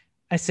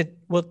 I said,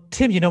 well,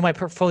 Tim, my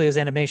portfolio is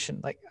animation.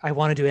 Like, I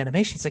want to do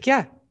animation. He's like,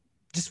 yeah,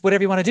 just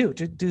whatever you want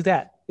to do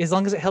that. As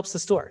long as it helps the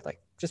store,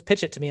 just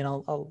pitch it to me and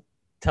I'll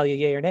tell you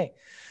yay or nay.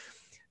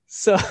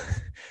 So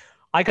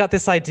I got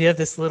this idea of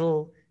this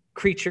little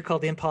creature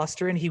called the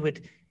imposter, and he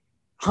would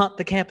haunt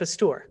the campus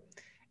store.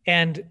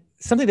 And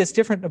something that's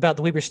different about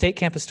the Weber State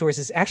campus stores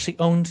is actually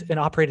owned and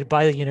operated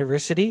by the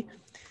university.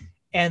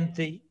 And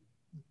the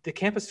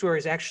campus store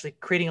is actually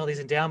creating all these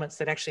endowments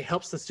that actually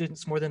helps the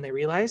students more than they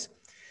realize.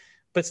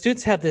 But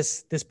students have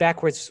this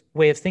backwards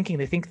way of thinking.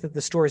 They think that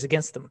the store is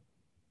against them.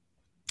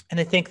 And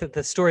they think that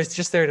the store is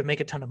just there to make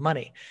a ton of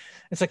money.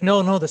 It's like,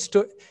 no, the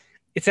store,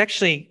 it's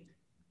actually,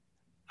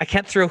 I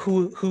can't throw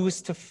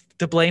who's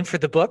to blame for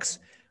the books,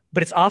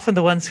 but it's often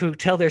the ones who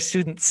tell their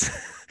students,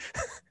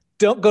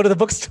 don't go to the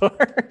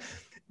bookstore.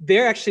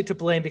 They're actually to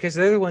blame because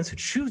they're the ones who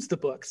choose the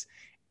books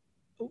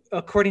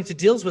according to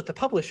deals with the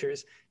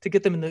publishers to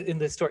get them in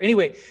the store.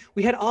 Anyway,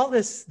 we had all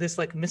this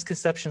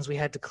misconceptions we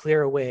had to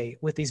clear away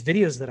with these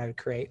videos that I would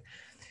create.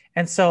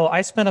 And so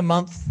I spent a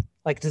month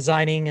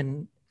designing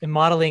and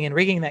modeling and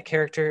rigging that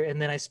character.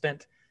 And then I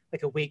spent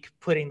a week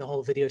putting the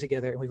whole video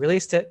together, and we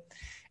released it.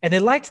 And they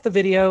liked the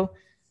video.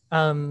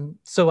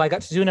 So I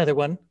got to do another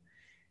one.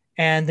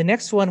 And the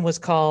next one was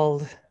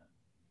the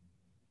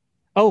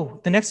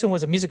next one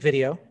was a music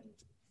video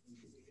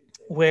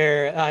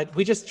where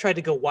we just tried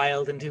to go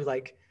wild and do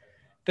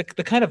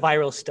the kind of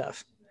viral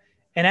stuff.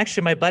 And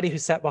actually my buddy who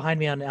sat behind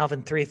me on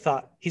Alvin 3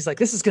 he's like,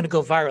 this is going to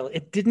go viral.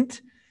 It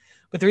didn't.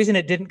 But the reason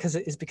it didn't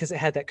is because it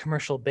had that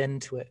commercial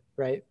bend to it,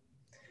 right?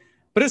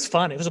 But it was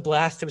fun. It was a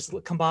blast. It was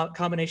a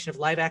combination of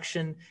live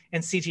action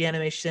and CG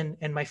animation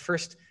and my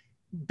first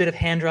bit of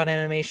hand-drawn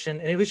animation.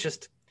 And it was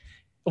just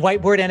a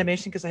whiteboard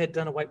animation because I had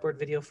done a whiteboard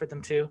video for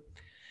them too.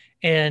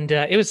 And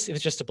it was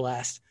just a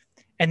blast.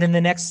 And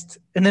then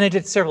I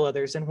did several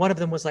others. And one of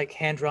them was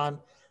hand-drawn.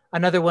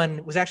 Another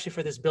one was actually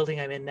for this building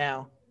I'm in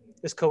now,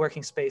 this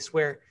co-working space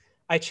where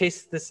I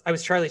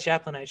was Charlie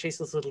Chaplin. I chased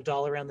this little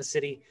doll around the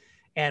city.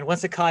 And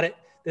once I caught it,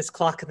 this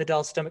clock in the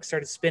doll's stomach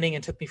started spinning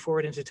and took me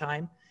forward into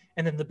time.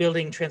 And then the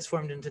building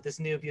transformed into this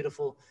new,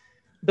 beautiful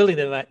building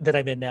that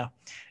I'm in now.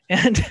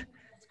 And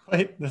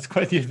that's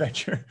quite the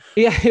adventure.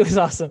 Yeah, it was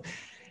awesome.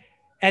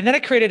 And then I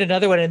created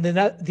another one. And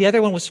then the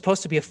other one was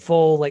supposed to be a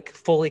full,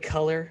 Foley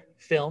color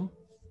film.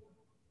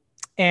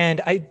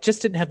 And I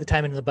just didn't have the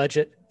time and the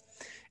budget.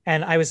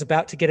 And I was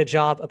about to get a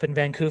job up in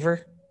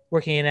Vancouver,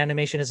 working in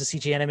animation as a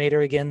CG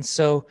animator again.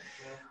 So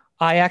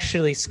I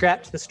actually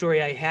scrapped the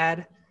story I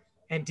had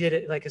and did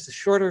it as a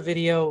shorter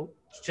video,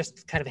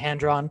 just kind of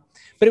hand-drawn.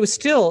 But it was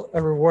still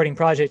a rewarding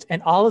project.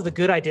 And all of the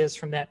good ideas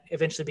from that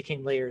eventually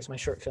became Layers, my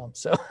short film.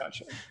 So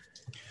gotcha.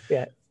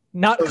 Yeah,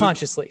 not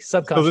consciously,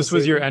 subconsciously. So this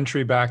was your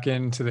entry back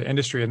into the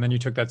industry, and then you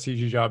took that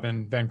CG job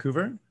in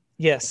Vancouver?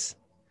 Yes.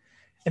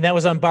 And that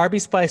was on Barbie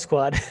Spy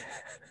Squad.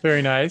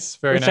 Very nice.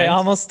 Very nice.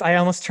 I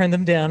almost turned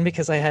them down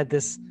because I had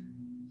this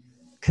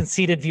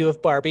conceited view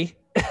of Barbie.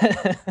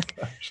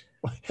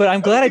 But I'm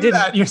glad I didn't.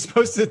 That. You're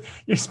supposed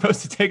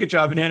to take a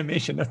job in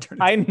animation.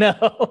 I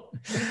know.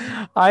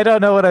 I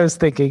don't know what I was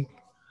thinking.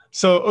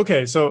 So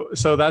okay, so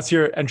that's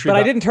your entry. But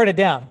I didn't turn it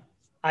down.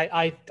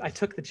 I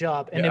took the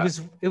job, and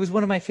it was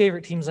one of my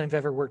favorite teams I've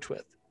ever worked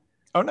with.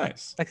 Oh,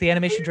 nice. The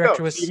animation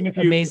director was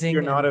amazing. If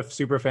you're not a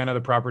super fan of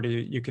the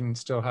property, you can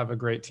still have a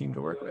great team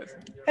to work with.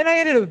 And I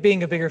ended up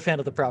being a bigger fan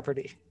of the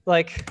property.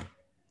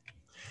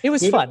 It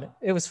was fun.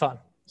 It was fun.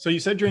 So you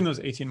said during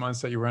those 18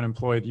 months that you were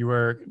unemployed, you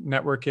were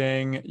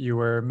networking, you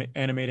were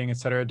animating, et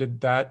cetera.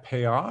 Did that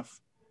pay off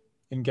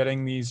in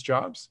getting these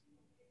jobs?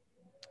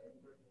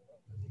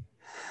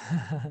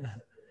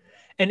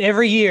 And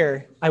every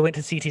year I went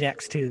to CT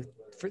Next too.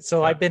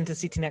 So I've been to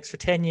CT Next for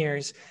 10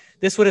 years.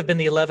 This would have been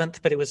the 11th,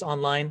 but it was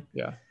online.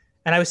 Yeah.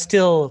 And I was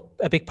still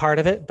a big part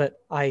of it, but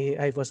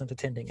I wasn't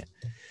attending it.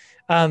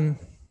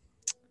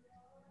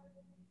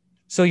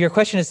 So your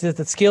question is that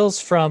the skills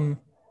from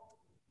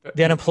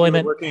the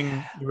unemployment.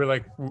 You were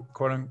like,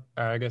 quote unquote,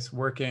 I guess,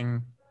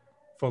 working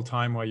full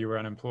time while you were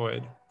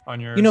unemployed on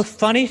your.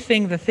 Funny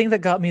thing, the thing that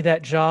got me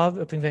that job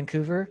up in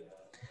Vancouver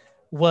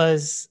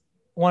was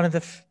one of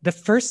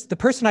the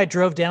person I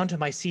drove down to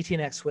my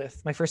CTNX with,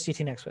 my first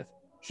CTNX with.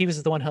 He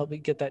was the one who helped me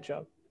get that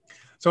job.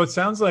 So it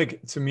sounds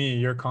like to me,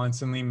 you're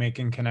constantly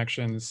making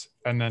connections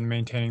and then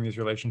maintaining these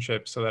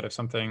relationships so that if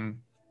something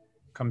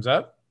comes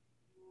up.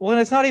 Well, and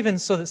it's not even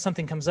so that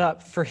something comes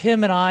up. For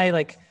him and I,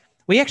 like,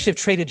 we actually have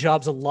traded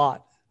jobs a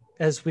lot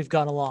as we've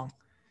gone along.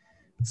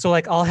 So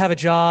like, I'll have a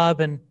job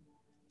and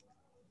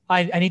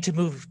I need to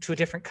move to a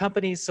different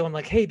company. So I'm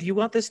like, hey, do you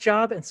want this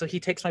job? And so he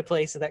takes my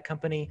place at that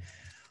company.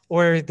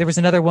 Or there was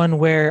another one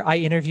where I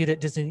interviewed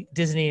at Disney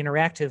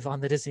Interactive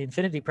on the Disney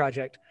Infinity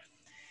project.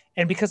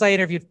 And because I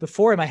interviewed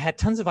before him, I had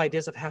tons of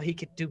ideas of how he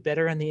could do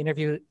better in the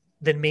interview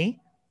than me.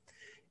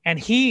 And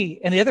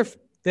he and the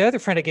other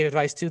friend I gave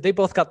advice to, they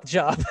both got the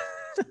job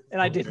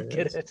and I didn't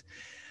get it.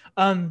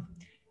 And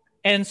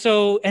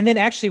then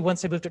actually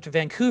once I moved up to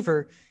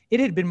Vancouver, it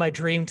had been my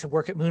dream to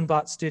work at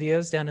Moonbot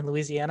Studios down in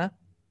Louisiana.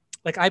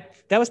 Like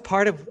that was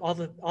part of all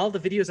the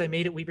videos I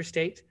made at Weber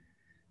State.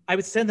 I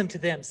would send them to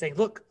them saying,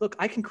 look,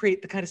 I can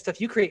create the kind of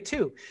stuff you create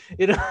too,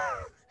 And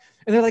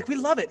they're like, we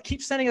love it.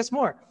 Keep sending us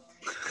more.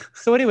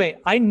 So anyway,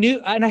 I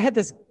knew, and I had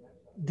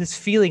this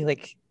feeling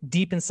like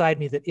deep inside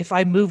me that if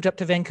I moved up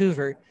to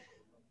Vancouver,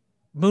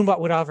 Moonbot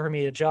would offer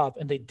me a job,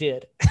 and they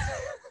did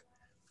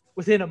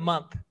within a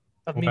month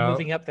of me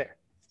moving up there.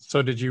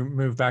 So did you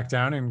move back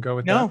down and go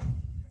with that?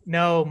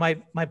 No.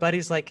 My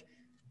buddy's like,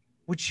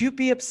 would you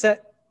be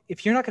upset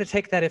if you're not going to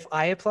take that if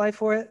I apply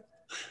for it?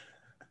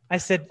 I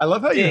said, I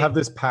love how you have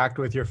this pact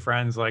with your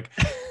friends, like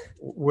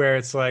where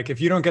it's like, if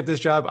you don't get this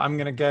job, I'm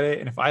going to get it.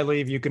 And if I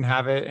leave, you can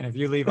have it. And if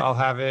you leave, I'll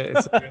have it.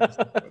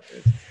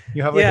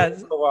 You have like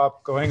a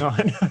co-op going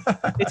on.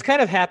 It's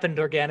kind of happened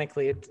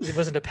organically. It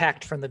wasn't a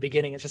pact from the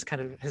beginning. It just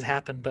kind of has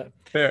happened. But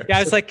fair. Yeah,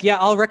 I was like, yeah,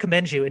 I'll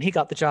recommend you. And he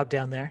got the job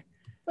down there.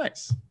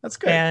 Nice. That's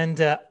good. And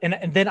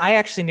then I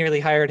actually nearly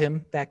hired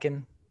him back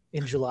in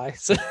July.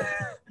 So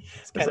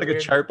it's like a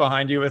chart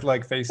behind you with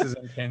like faces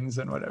and pins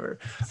and whatever.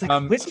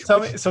 Like,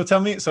 tell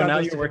me. So now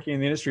you're working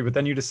in the industry, but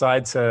then you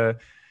decide to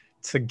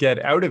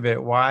get out of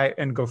it. Why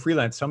and go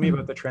freelance? Tell me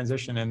about the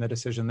transition and the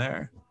decision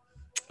there.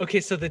 Okay,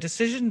 so the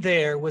decision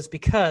there was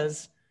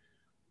because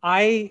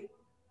my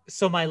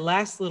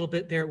last little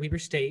bit there at Weber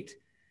State,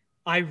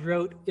 I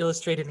wrote,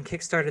 illustrated, and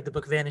kickstarted the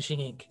book Vanishing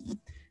Ink.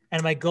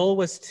 And my goal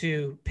was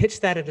to pitch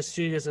that at a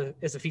studio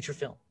as a feature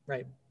film,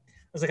 right?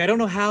 I was like, I don't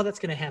know how that's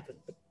going to happen,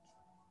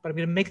 but I'm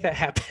going to make that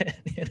happen.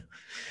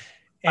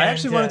 I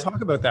actually want to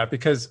talk about that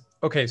because,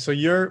 okay, so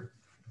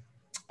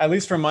at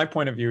least from my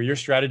point of view, your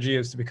strategy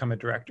is to become a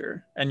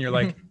director. And you're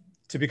like,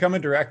 to become a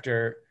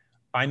director,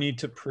 I need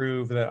to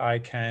prove that I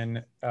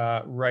can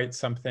write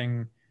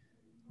something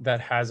that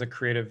has a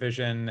creative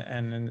vision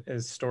and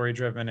is story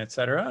driven, et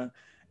cetera.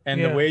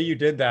 And the way you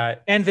did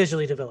that. And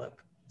visually develop.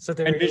 So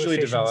there are visually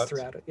developed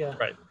throughout it. Yeah.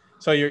 Right.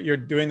 So you're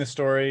doing the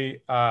story,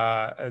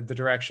 the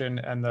direction,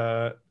 and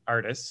the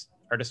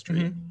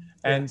artistry.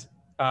 And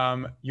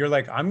you're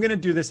like, I'm going to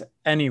do this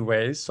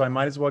anyways, so I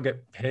might as well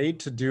get paid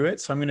to do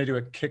it. So I'm going to do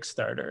a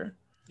Kickstarter.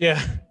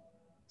 Yeah.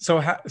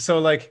 So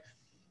like,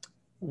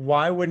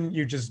 why wouldn't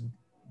you just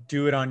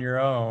do it on your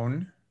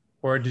own?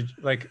 Or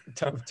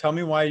tell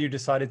me why you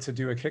decided to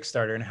do a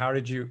Kickstarter and how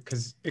did you,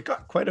 because it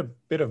got quite a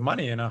bit of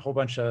money and a whole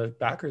bunch of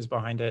backers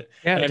behind it.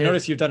 Yeah, and I've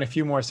noticed you've done a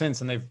few more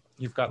since and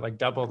you've got like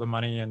double the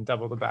money and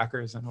double the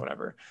backers and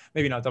whatever.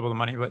 Maybe not double the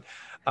money, but.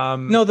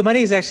 No, the money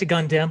has actually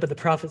gone down, but the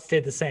profit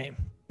stayed the same.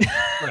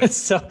 Right.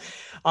 So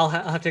I'll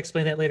have to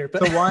explain that later.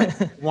 But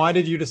so why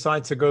did you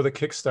decide to go the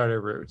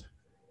Kickstarter route?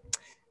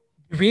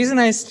 The reason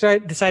I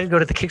decided to go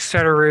to the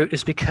Kickstarter route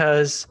is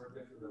because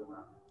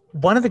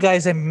one of the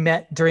guys I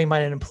met during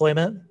my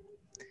unemployment,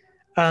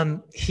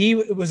 he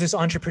was this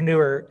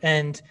entrepreneur.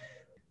 And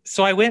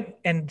so I went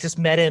and just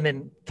met him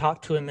and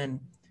talked to him.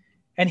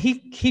 And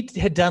he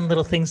had done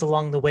little things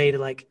along the way to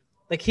like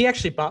he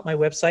actually bought my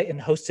website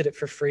and hosted it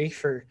for free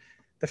for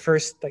the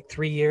first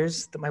 3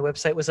 years that my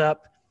website was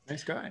up.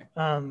 Nice guy.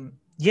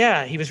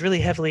 Yeah, he was really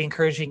heavily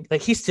encouraging.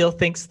 Like he still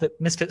thinks that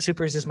Misfit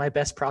Supers is my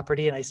best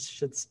property and I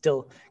should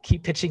still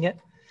keep pitching it,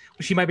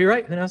 which he might be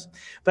right. Who knows?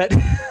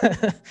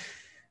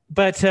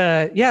 But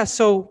yeah,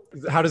 so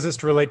how does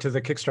this relate to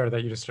the Kickstarter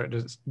that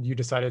you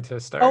decided to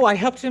start? Oh, I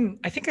helped him.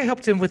 I think I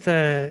helped him with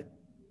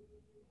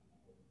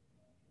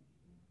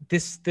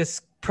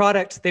this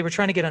product they were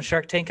trying to get on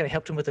Shark Tank, and I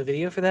helped him with a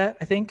video for that,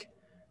 I think.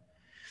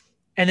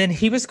 And then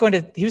he was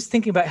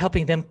thinking about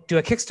helping them do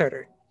a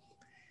Kickstarter.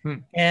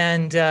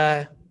 And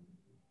I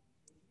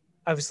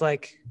was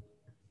like,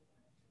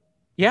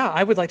 yeah,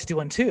 I would like to do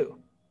one too.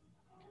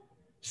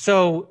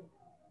 So,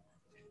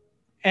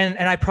 and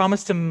I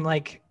promised him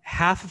like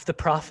half of the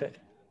profit.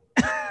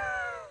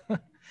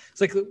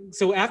 It's like,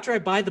 so after I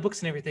buy the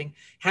books and everything,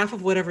 half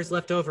of whatever's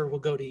left over will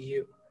go to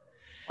you.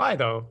 Why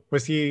though?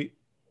 Was he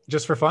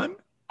just for fun?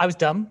 I was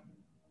dumb.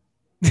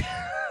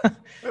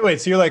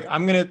 Wait, so you're like,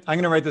 I'm gonna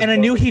write this And I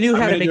book. knew he knew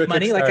I'm how to gonna do a make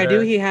money. Like I knew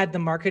Kickstarter. he had the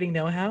marketing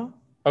know-how.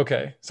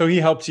 Okay, so he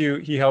helped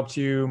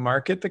you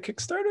market the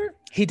Kickstarter.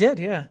 He did,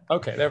 yeah.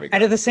 Okay, there we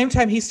And go. at the same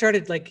time, he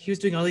started like he was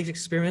doing all these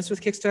experiments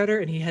with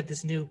Kickstarter, and he had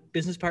this new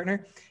business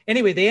partner.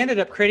 Anyway, they ended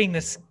up creating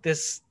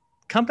this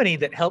company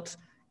that helped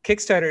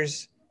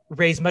Kickstarters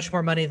raise much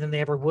more money than they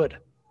ever would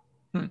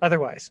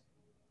otherwise.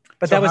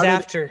 But So that was how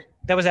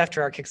did-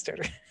 after our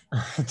Kickstarter.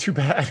 Too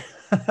bad.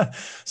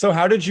 So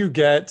how did you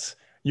get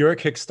your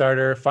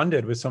Kickstarter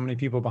funded with so many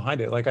people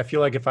behind it? Like, I feel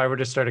like if I were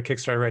to start a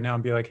Kickstarter right now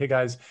and be like, hey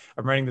guys,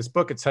 I'm writing this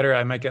book, etc.,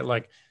 I might get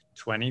like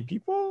 20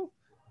 people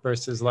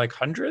versus like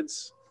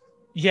hundreds.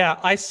 Yeah,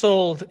 I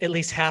sold at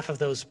least half of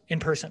those in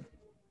person.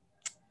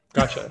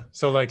 Gotcha.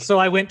 So like, So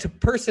I went to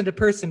person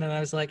and I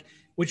was like,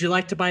 would you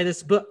like to buy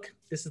this book?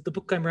 This is the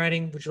book I'm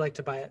writing. Would you like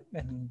to buy it?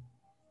 And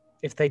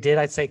if they did,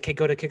 I'd say, okay,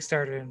 go to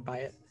Kickstarter and buy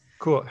it.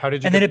 cool. How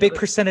did you And then get a big started?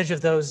 percentage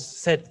of those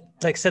said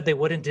they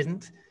would and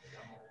didn't.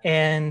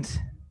 And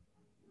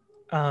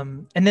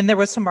then there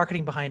was some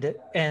marketing behind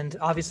it. And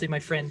obviously my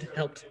friend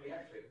helped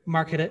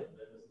market it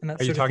and that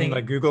Are you sort of talking thing.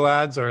 like Google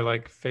ads or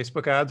like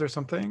Facebook ads or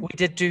something? We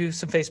did do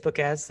some Facebook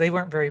ads. They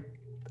weren't very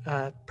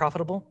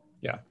profitable.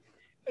 Yeah.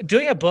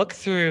 Doing a book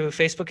through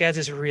Facebook ads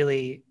is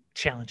really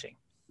challenging.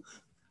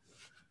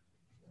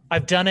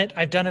 I've done it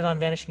on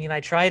Vanishing and I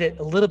tried it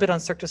a little bit on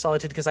Cirque du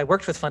Solitude because I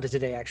worked with Funded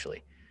Today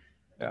actually.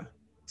 Yeah.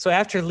 So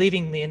after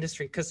leaving the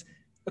industry, because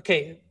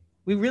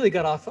we really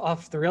got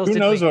off the rails. Who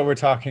didn't knows we? what we're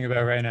talking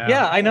about right now?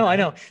 Yeah, I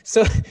know.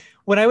 So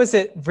when I was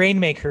at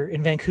Rainmaker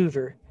in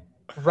Vancouver,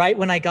 right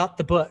when I got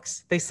the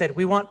books, they said,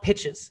 we want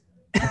pitches.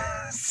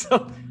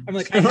 So I'm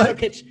like, I have a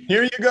pitch.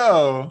 Here you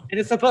go. And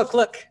it's a book,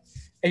 look.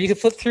 And you can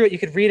flip through it, you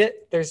could read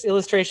it. There's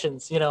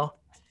illustrations, Yeah.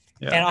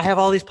 And I have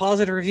all these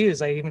positive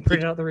reviews. I even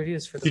printed out the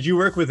reviews for them. Did you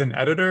work with an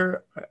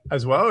editor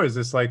as well? Or is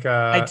this like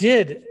I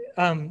did.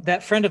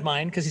 That friend of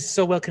mine, because he's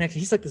so well connected,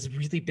 he's like this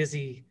really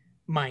busy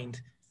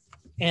mind.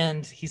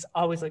 And he's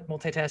always like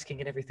multitasking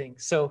and everything.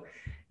 So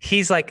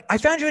he's like, I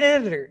found you an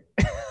editor.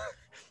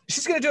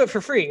 She's going to do it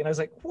for free. And I was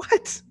like,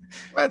 what?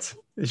 What?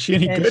 Is she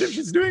any And good if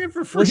she's doing it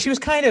for free? Well, she was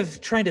kind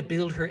of trying to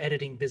build her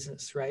editing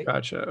business, right?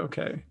 Gotcha.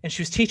 Okay. And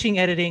she was teaching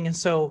editing. And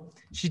so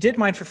she did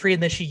mine for free.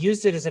 And then she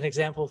used it as an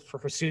example for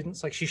her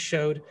students. Like she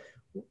showed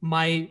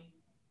my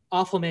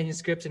awful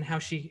manuscript and how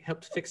she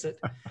helped fix it.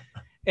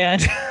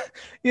 And,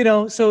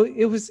 so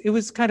it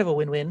was kind of a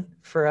win-win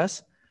for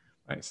us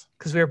Nice.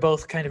 because we were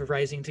both kind of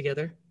rising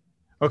together.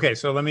 Okay.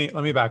 So let me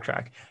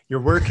backtrack.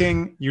 You're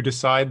working, you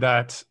decide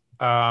that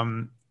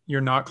you're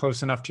not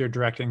close enough to your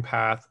directing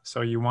path. So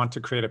you want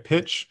to create a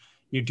pitch.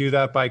 You do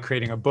that by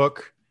creating a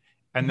book.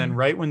 And then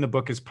right when the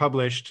book is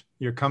published,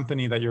 your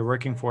company that you're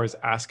working for is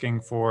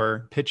asking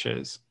for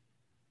pitches.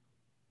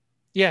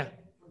 Yeah.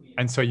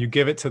 And so you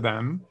give it to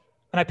them.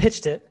 And I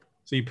pitched it.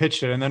 So you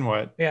pitched it and then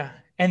what? Yeah.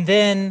 And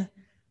then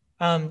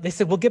they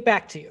said, we'll get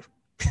back to you.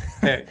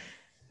 Okay.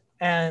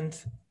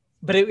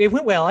 But it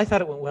went well. I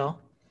thought it went well.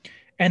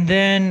 And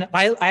then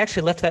I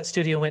actually left that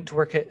studio and went to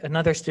work at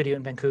another studio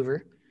in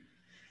Vancouver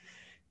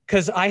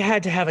because I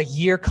had to have a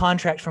year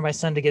contract for my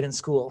son to get in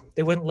school.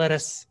 They wouldn't let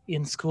us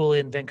in school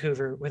in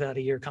Vancouver without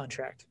a year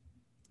contract.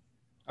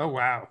 Oh,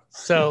 wow.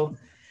 So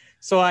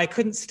I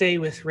couldn't stay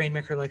with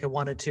Rainmaker like I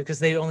wanted to because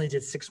they only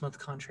did 6-month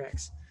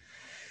contracts.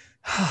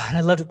 And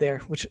I loved it there,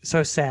 which so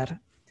I was sad.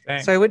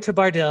 Dang. So I went to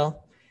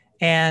Bardell.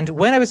 And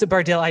when I was at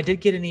Bardell, I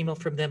did get an email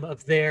from them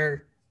of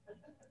their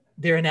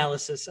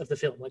analysis of the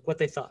film, like what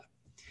they thought.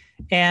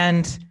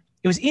 And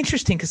it was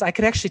interesting because I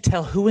could actually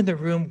tell who in the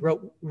room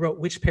wrote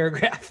which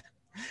paragraph.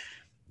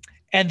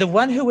 And the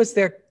one who was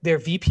their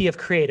VP of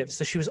creative,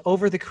 so she was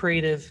over the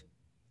creative,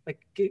 like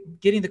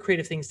getting the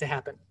creative things to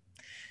happen.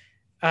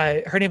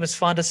 Her name was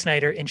Fonda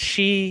Snyder, and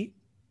she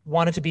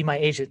wanted to be my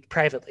agent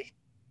privately,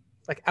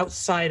 like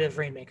outside of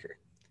Rainmaker.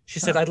 She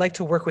said, I'd like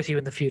to work with you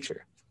in the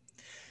future.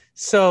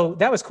 So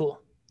that was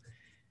cool.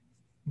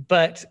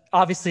 But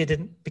obviously it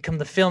didn't become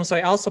the film. So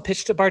I also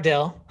pitched to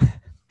Bardell.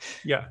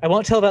 Yeah. I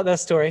won't tell about that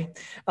story.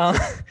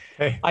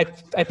 Hey. I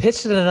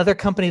pitched at another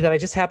company that I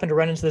just happened to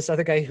run into this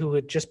other guy who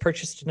had just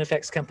purchased an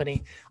effects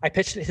company. I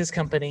pitched at his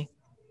company.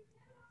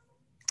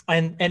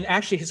 And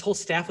actually his whole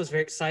staff was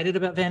very excited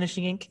about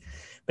Vanishing Ink,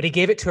 but he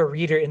gave it to a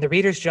reader. And the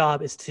reader's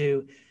job is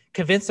to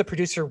convince the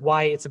producer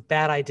why it's a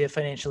bad idea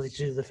financially to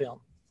do the film.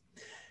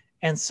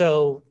 And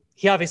so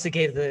he obviously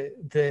gave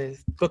the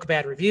book a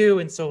bad review.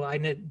 And so I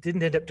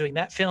didn't end up doing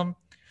that film.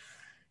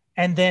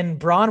 And then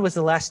Braun was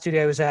the last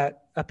studio I was at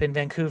up in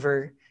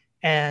Vancouver,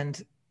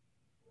 and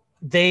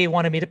they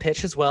wanted me to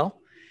pitch as well.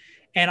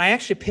 And I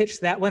actually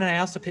pitched that one, and I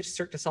also pitched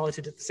Cirque du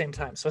Solitude at the same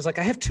time. So I was like,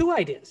 I have 2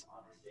 ideas.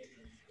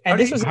 And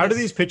How do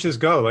these pitches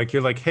go? Like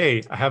you're like,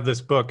 hey, I have this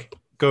book,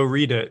 go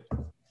read it.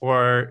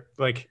 Or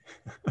like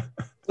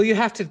well, you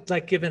have to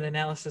like give an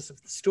analysis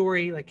of the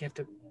story. Like you have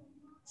to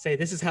say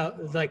this is how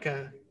like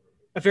a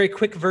very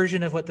quick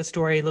version of what the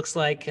story looks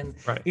like. And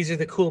Right. these are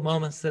the cool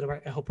moments that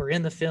I hope are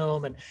in the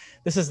film. And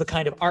this is the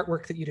kind of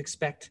artwork that you'd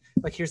expect.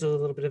 Like here's a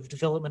little bit of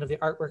development of the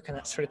artwork and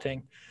that sort of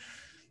thing.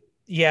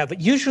 Yeah, but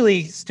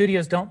usually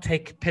studios don't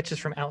take pitches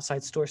from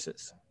outside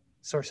sources.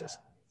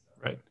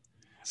 Right.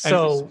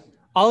 So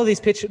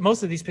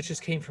most of these pitches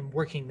came from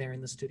working there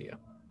in the studio.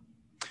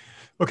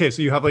 Okay,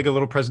 so you have like a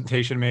little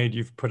presentation made,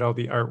 you've put out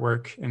the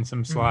artwork and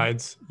some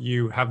slides,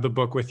 you have the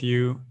book with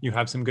you, you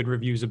have some good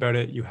reviews about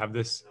it, you have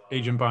this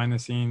agent behind the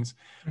scenes,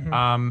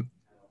 and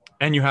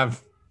you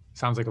have,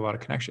 sounds like a lot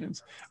of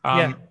connections.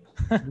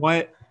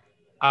 What,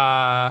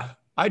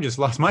 I just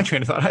lost my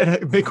train of thought. I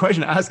had a big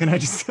question to ask and I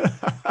just,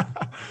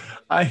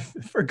 I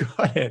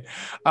forgot it.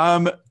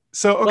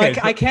 Okay.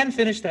 I can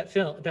finish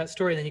that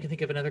story, then you can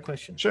think of another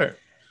question. Sure.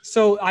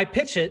 So I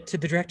pitch it to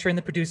the director and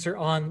the producer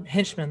on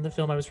Henchman, the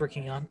film I was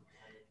working on.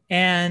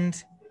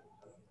 And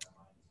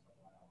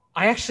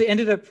I actually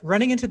ended up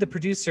running into the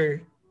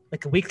producer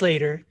like a week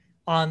later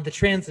on the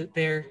transit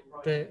there,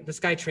 the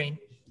SkyTrain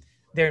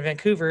there in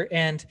Vancouver.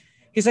 And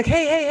he's like,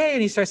 hey.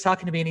 And he starts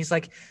talking to me and he's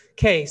like,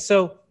 okay,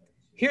 so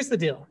here's the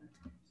deal.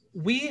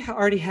 We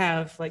already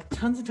have like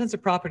tons and tons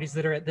of properties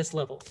that are at this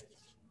level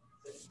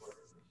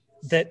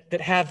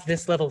that have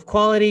this level of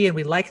quality. And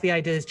we like the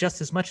ideas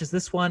just as much as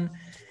this one.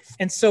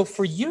 And so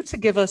for you to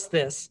give us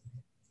this,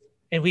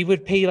 and we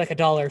would pay you like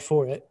 $1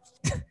 for it,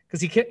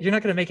 because you're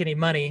not going to make any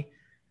money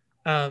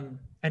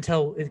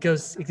until it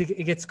gets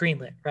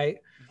greenlit,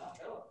 right?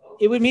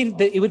 It would mean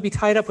that it would be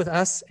tied up with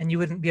us and you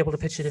wouldn't be able to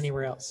pitch it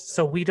anywhere else.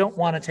 So we don't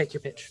want to take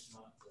your pitch.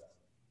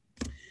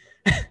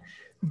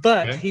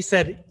 But He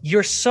said,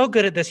 you're so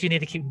good at this, you need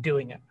to keep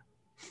doing it.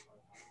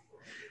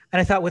 And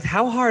I thought, with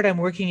how hard I'm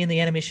working in the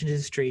animation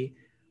industry,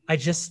 I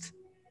just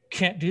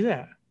can't do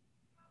that.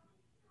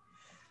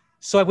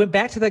 So I went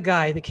back to the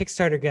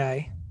Kickstarter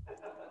guy,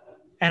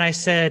 and I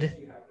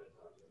said,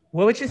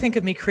 what would you think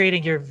of me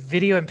creating your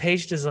video and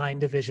page design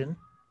division?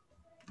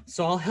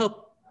 So I'll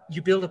help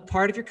you build a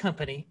part of your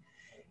company,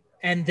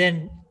 and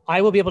then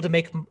I will be able to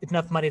make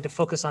enough money to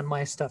focus on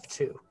my stuff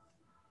too.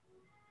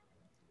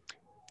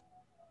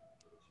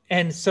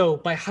 And so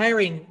by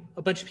hiring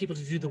a bunch of people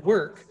to do the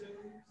work,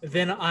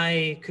 then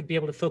I could be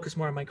able to focus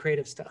more on my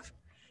creative stuff.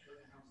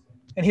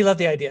 And he loved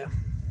the idea.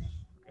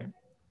 Okay.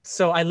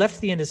 So I left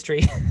the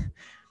industry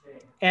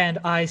and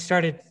I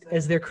started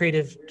as their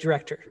creative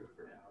director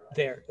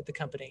there at the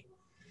company.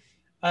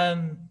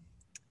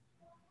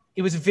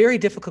 It was a very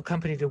difficult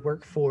company to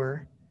work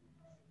for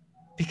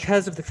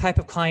because of the type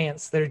of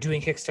clients that are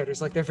doing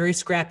Kickstarters. Like, they're very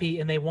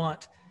scrappy and they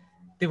want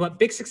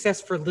big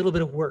success for a little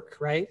bit of work,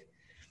 right?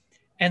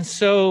 And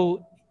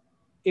so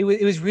it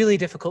was really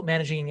difficult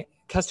managing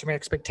customer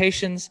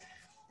expectations,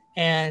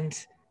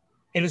 and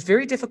it was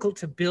very difficult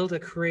to build a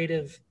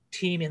creative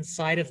team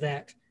inside of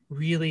that.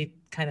 Really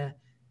kind of,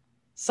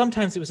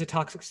 sometimes it was a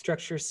toxic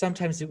structure,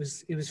 sometimes it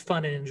was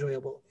fun and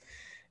enjoyable,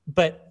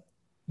 but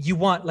you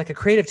want like a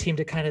creative team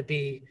to kind of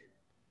be,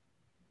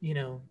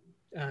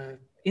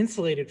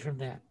 insulated from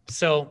that.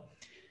 So,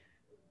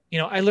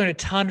 I learned a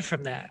ton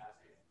from that.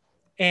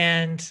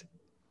 And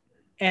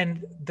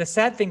the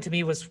sad thing to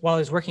me was, while I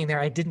was working there,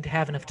 I didn't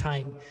have enough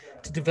time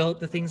to develop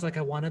the things like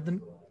I wanted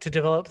them to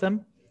develop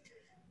them.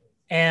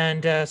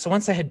 And so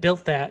once I had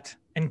built that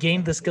and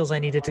gained the skills I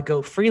needed to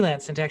go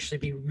freelance and to actually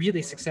be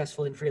really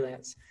successful in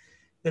freelance,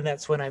 then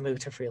that's when I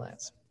moved to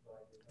freelance.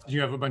 Did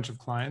you have a bunch of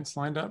clients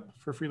lined up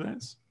for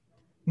freelance?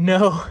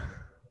 No,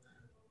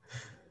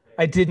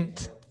 I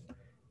didn't.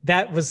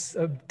 That was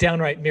a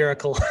downright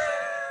miracle.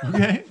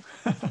 Okay.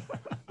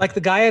 Like,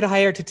 the guy I'd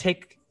hired to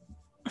take,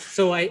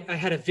 so I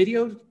had a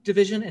video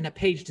division and a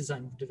page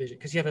design division,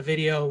 because you have a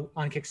video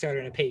on Kickstarter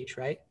and a page,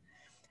 right?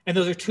 And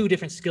those are two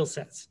different skill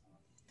sets.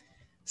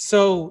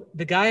 So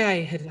the guy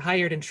I had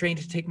hired and trained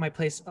to take my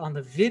place on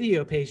the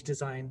video page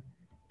design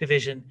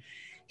division,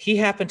 he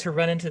happened to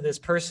run into this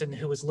person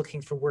who was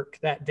looking for work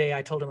that day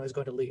I told him I was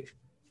going to leave.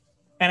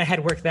 And I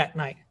had work that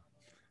night.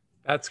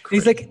 That's crazy.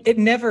 He's like, it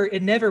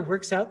never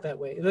works out that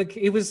way. Like,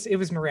 it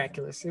was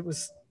miraculous. It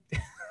was,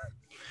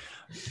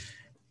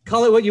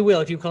 call it what you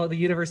will. If you call it the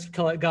universe,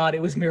 call it God,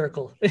 it was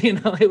miracle.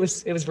 It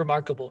was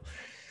remarkable.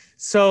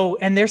 So,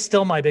 and they're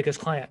still my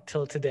biggest client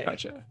till today.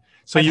 Gotcha.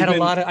 So I've had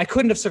I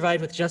couldn't have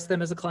survived with just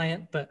them as a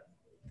client, but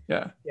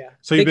yeah.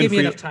 So they gave me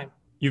enough time.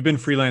 You've been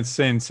freelance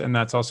since, and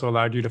that's also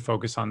allowed you to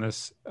focus on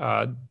this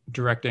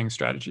directing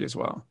strategy as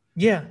well.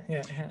 Yeah.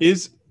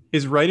 Is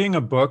writing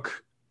a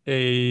book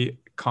a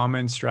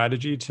common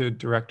strategy to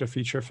direct a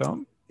feature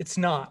film? It's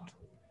not.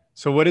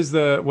 So what is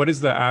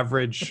the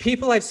average? The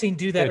people I've seen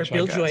do that are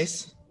Bill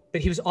Joyce,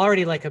 but he was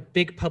already like a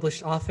big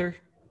published author,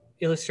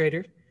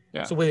 illustrator.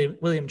 Yeah. So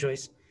William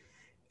Joyce,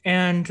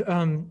 and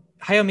Hayao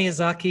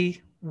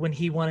Miyazaki, when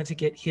he wanted to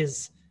get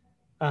his,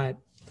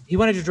 he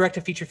wanted to direct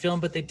a feature film,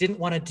 but they didn't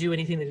want to do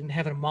anything that didn't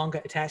have a manga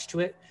attached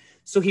to it.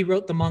 So he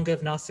wrote the manga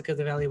of Nausicaa,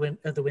 the Valley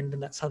of the Wind,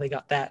 and that's how they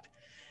got that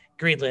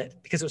greenlit,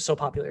 because it was so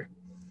popular.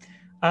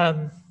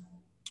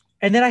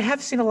 And then I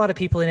have seen a lot of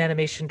people in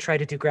animation try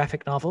to do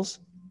graphic novels,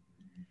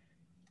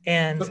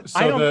 and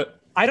I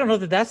don't know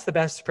that that's the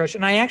best approach.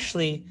 And I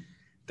actually,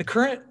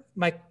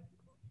 my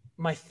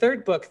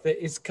third book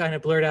that is kind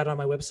of blurred out on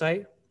my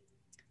website,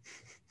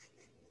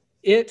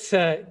 because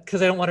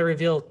I don't want to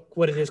reveal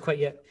what it is quite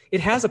yet.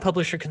 It has a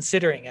publisher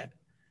considering it,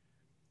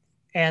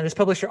 and this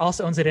publisher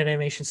also owns an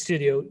animation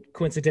studio,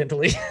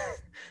 coincidentally,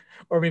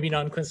 or maybe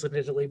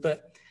non-coincidentally,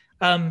 but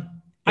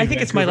I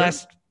think it's my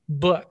last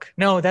book.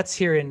 No, that's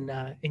here in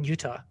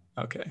Utah.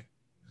 Okay.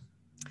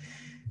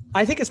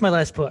 I think it's my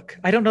last book.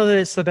 I don't know that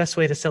it's the best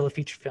way to sell a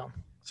feature film.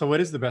 So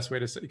what is the best way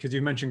to say? Because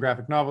you mentioned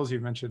graphic novels,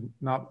 you've mentioned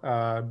not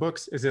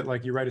books. Is it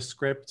like you write a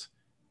script,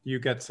 you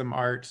get some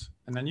art,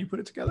 and then you put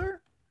it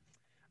together?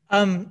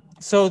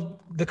 So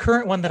the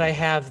current one that I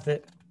have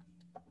that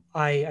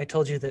I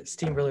told you that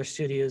Steamroller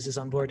Studios is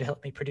on board to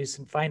help me produce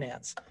and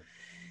finance.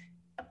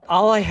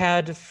 What I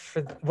had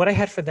for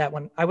that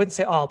one, I wouldn't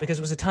say all because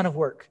it was a ton of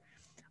work.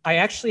 I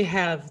actually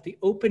have the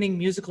opening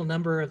musical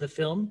number of the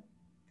film.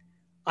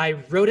 I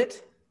wrote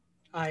it.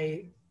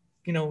 The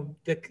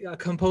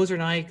composer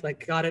and I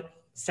got it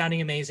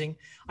sounding amazing.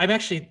 I'm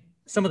actually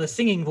some of the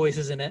singing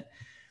voices in it.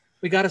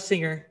 We got a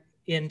singer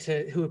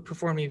who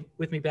performed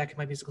with me back in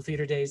my musical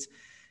theater days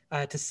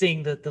to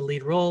sing the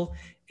lead role.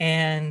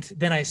 And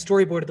then I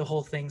storyboarded the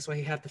whole thing. So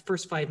I have the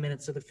first 5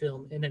 minutes of the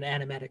film in an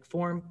animatic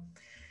form.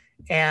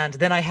 And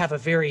then I have a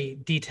very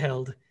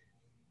detailed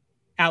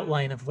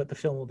outline of what the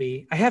film will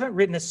be. I haven't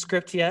written a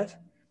script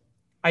yet.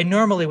 I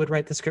normally would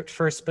write the script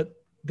first, but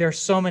there's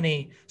so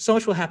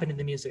much will happen in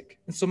the music,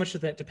 and so much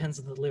of that depends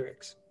on the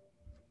lyrics.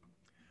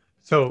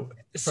 So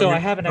I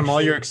haven't from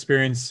all your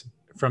experience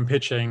from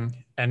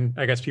pitching, and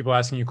I guess people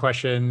asking you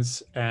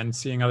questions and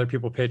seeing other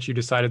people pitch, you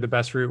decided the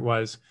best route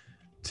was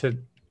to,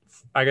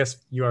 I guess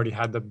you already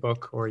had the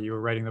book or you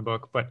were writing the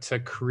book, but to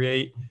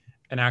create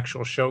an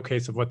actual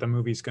showcase of what the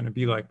movie's going to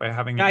be like by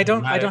having. I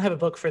don't have a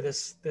book for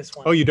this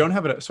one. Oh, you don't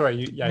have it? Sorry,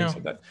 you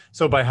said that.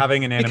 So by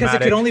having an animatic, because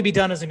it could only be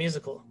done as a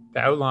musical. The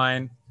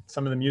outline,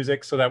 some of the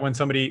music, so that when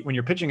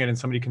you're pitching it and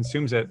somebody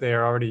consumes it, they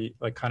are already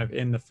kind of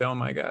in the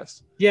film, I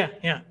guess.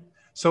 Yeah.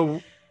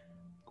 So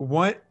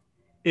what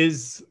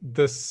is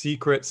the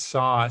secret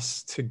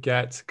sauce to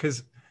get,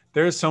 because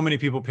there's so many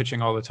people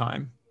pitching all the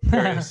time,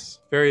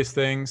 various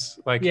things.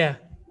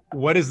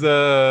 What is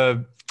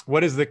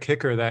the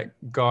kicker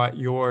that got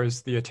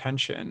yours the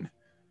attention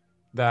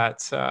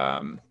that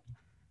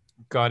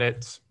got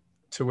it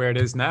to where it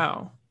is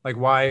now?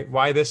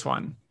 Why this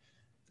one?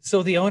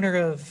 So the owner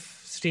of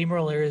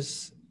Steamroller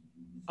is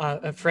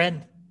a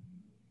friend.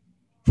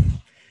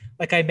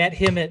 I met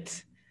him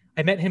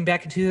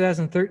back in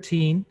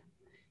 2013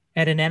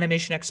 at an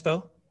animation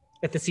expo,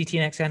 at the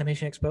CTNX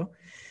Animation Expo.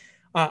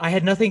 I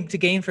had nothing to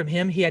gain from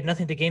him. He had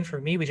nothing to gain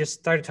from me. We just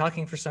started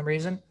talking for some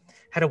reason,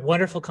 had a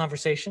wonderful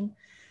conversation.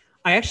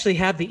 I actually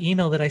have the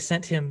email that I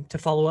sent him to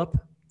follow up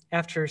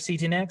after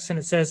CTNX, and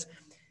it says,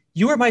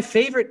 "You were my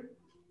favorite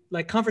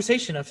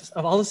conversation of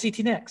all of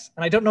CTNX."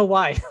 And I don't know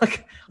why.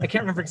 I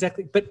can't remember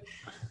exactly, but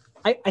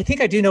I think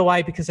I do know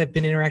why, because I've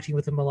been interacting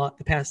with him a lot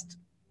the past,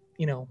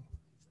 few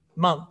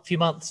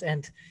months,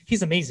 and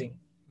he's amazing.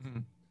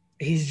 Mm-hmm.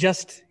 He's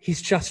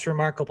just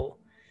remarkable.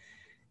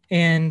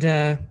 And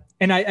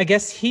I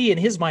guess he in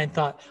his mind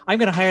thought, I'm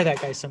going to hire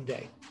that guy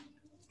someday.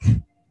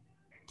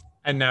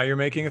 And now you're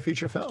making a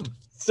feature film.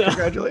 So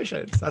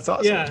congratulations. That's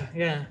awesome.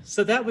 Yeah.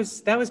 So that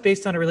was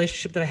based on a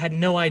relationship that I had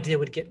no idea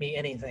would get me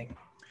anything.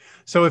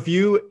 So if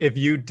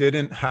you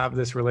didn't have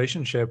this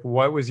relationship,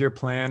 what was your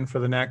plan for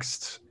the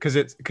next? Because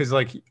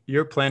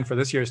your plan for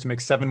this year is to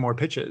make 7 more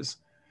pitches.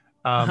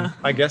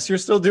 I guess you're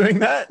still doing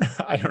that.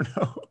 I don't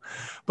know,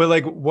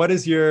 but what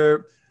is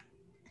your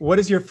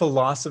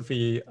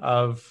philosophy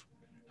of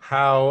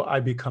how I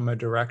become a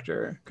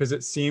director? Because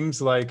it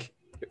seems like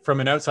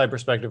from an outside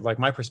perspective,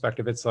 my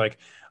perspective, it's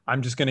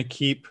I'm just going to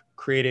keep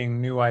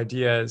creating new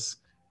ideas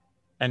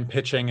and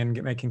pitching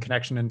and making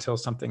connection until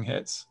something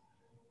hits.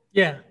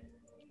 Yeah.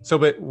 So,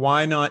 but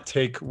why not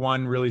take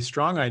one really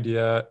strong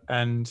idea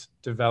and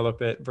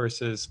develop it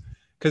versus,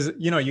 because,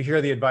 you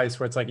hear the advice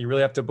where it's you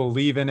really have to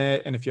believe in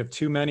it. And if you have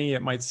too many,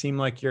 it might seem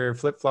like you're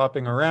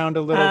flip-flopping around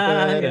a little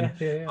bit.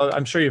 Yeah.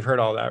 I'm sure you've heard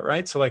all that,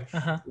 right? So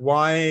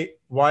why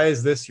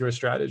is this your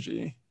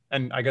strategy?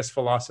 And I guess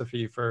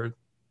philosophy for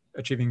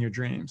achieving your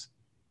dreams?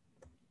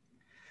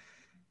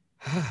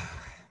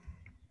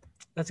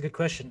 That's a good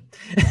question.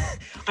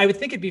 I would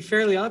think it'd be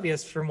fairly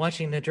obvious from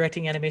watching the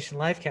Directing Animation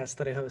livecast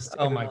that I host.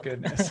 Oh my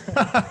goodness.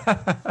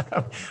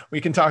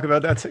 We can talk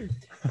about that too.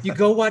 You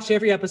go watch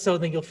every episode,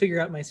 then you'll figure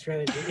out my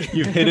strategy.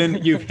 You've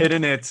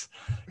hidden it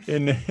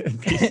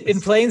in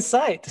plain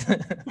sight.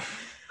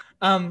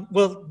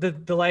 Well, the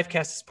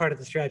livecast is part of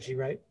the strategy,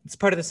 right? It's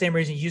part of the same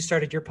reason you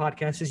started your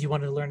podcast, is you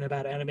wanted to learn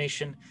about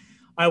animation.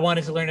 I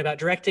wanted to learn about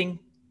directing.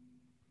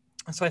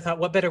 And so I thought,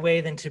 what better way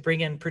than to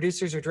bring in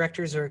producers or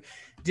directors or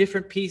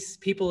different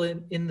people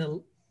in the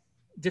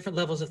different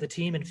levels of the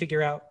team and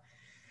figure out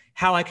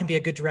how I can be a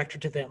good director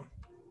to them.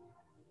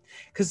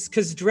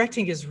 Because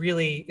directing is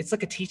really, it's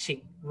like a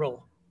teaching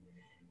role.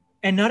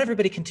 And not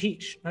everybody can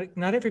teach.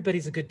 Not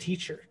everybody's a good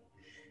teacher.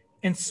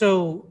 And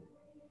so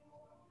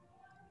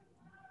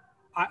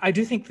I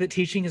do think that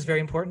teaching is very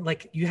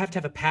important. You have to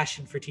have a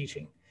passion for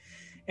teaching.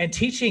 And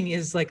teaching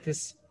is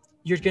this,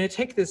 you're going to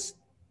take this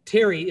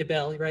Terry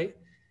Abel, right?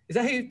 Is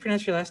that how you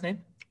pronounce your last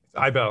name?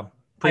 Ibel.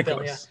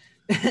 Ibel,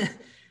 yeah.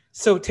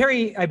 So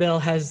Terry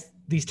Ibel has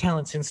these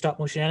talents in stop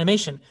motion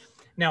animation.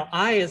 Now,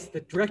 I, as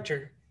the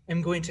director,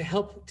 am going to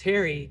help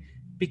Terry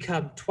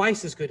become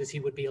twice as good as he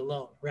would be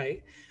alone,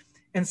 right?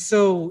 And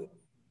so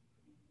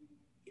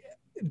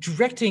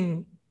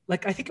directing,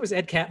 like I think it was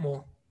Ed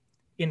Catmull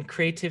in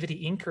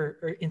Creativity Inc.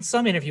 or in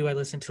some interview I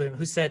listened to him,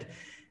 who said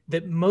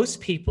that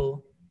most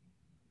people,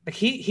 like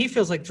he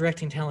feels like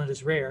directing talent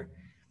is rare.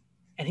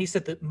 And he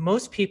said that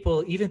most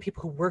people, even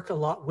people who work a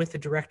lot with the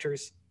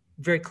directors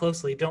very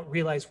closely, don't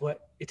realize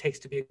what it takes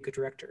to be a good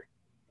director.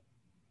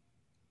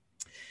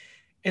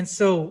 And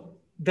so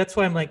that's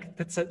why I'm like,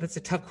 that's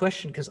a tough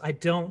question, because I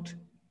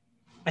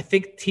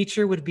think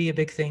teacher would be a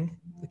big thing.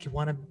 Like you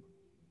want to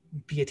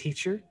be a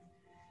teacher,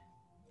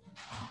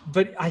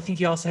 but I think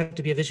you also have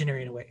to be a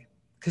visionary in a way,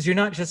 because you're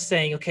not just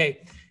saying,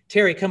 okay,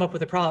 Terry, come up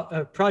with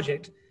a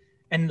project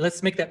and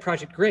let's make that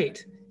project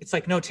great. It's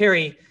like, no,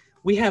 Terry,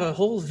 we have a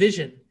whole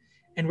vision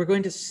and we're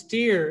going to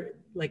steer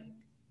like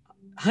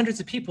hundreds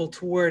of people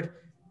toward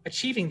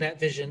achieving that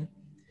vision.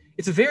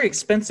 It's a very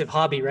expensive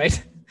hobby, right?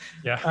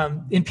 Yeah.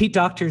 In Pete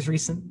Docter's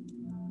recent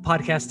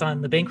podcast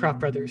on the Bancroft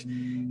brothers,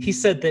 he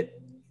said that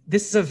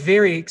this is a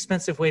very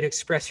expensive way to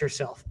express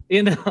yourself,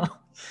 you know?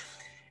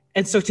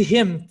 And so to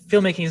him,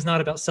 filmmaking is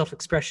not about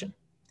self-expression.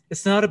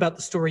 It's not about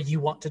the story you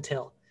want to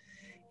tell.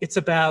 It's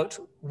about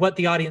what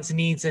the audience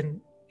needs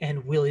and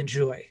will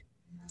enjoy.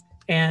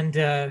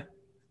 And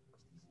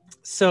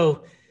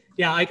so,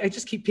 yeah, I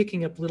just keep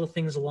picking up little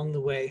things along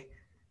the way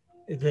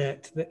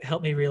that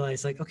help me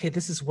realize, like, okay,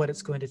 this is what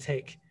it's going to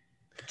take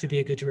to be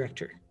a good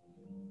director.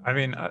 I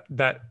mean,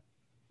 that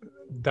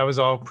was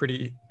all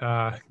pretty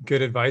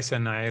good advice,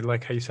 and I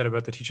like how you said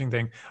about the teaching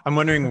thing. I'm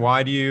wondering,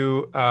 why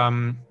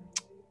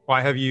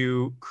have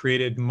you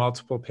created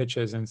multiple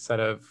pitches instead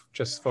of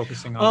just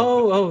focusing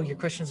on? Your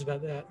question's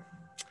about that.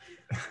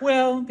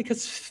 Well,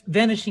 because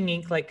Vanishing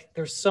Ink, like,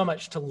 there's so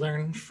much to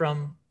learn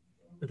from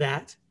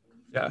that.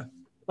 Yeah.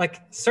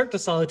 Like, Cirque du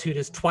Solitude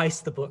is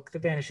twice the book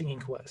that Vanishing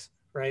Ink was,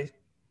 right?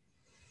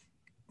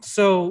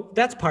 So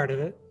that's part of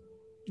it.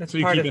 So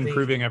you keep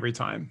improving every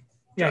time.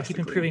 Yeah, I keep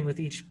improving with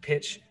each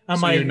pitch.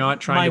 So you're not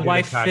trying my to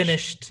wife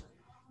finished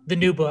the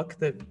new book,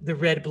 the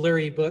red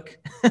blurry book,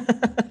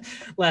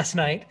 last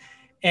night,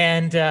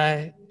 and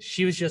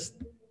she was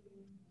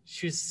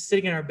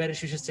sitting in our bed and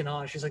she was just in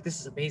awe. She was like, "This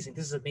is amazing!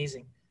 This is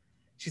amazing."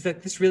 She's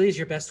like, "This really is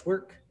your best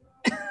work,"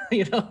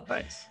 you know.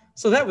 Nice.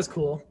 So that was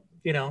cool.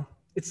 You know,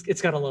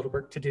 it's got a lot of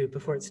work to do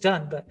before it's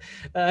done,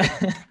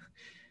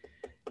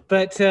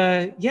 but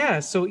yeah.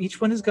 So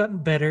each one has gotten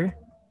better.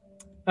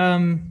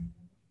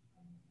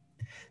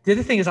 The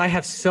other thing is I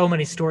have so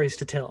many stories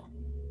to tell.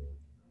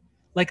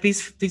 Like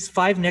these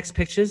 5 next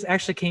pitches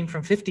actually came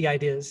from 50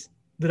 ideas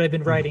that I've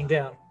been writing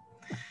down.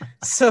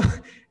 So,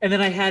 and then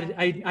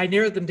I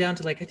narrowed them down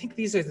to, like, I think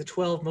these are the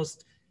 12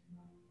 most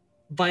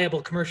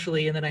viable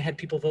commercially. And then I had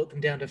people vote them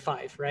down to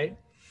 5, right?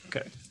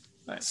 Okay.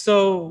 Nice.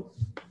 So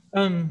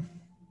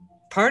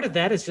part of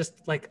that is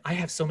just like, I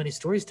have so many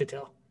stories to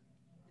tell.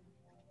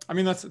 I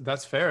mean,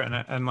 that's fair.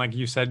 And like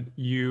you said,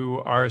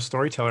 you are a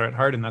storyteller at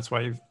heart, and that's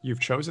why you've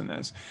chosen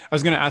this. I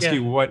was going to ask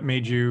you what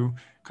made you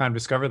kind of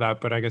discover that,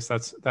 but I guess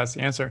that's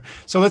the answer.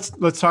 So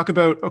let's talk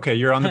about, okay,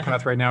 you're on the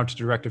path right now to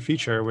direct a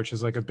feature, which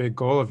is like a big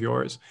goal of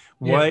yours.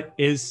 What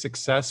is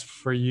success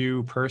for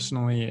you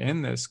personally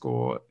in this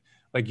school?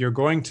 Like, you're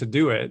going to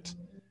do it,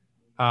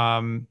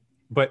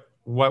 but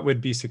what would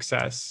be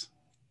success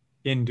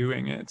in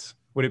doing it?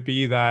 Would it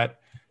be that,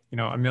 you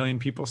know, 1 million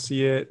people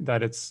see it,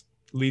 that it's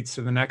leads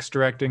to the next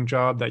directing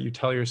job, that you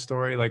tell your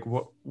story? Like,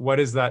 what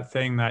is that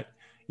thing that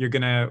you're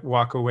gonna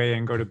walk away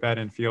and go to bed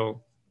and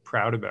feel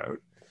proud about?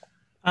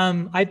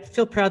 I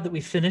feel proud that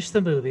we finished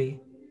the movie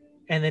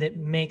and that it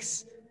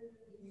makes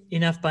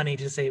enough money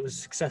to say it was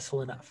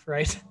successful enough,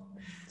 right?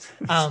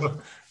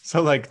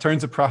 So like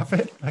turns a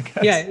profit, I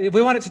guess. Yeah,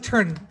 we want it to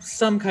turn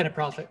some kind of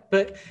profit,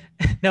 but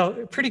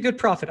no, pretty good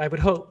profit, I would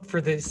hope,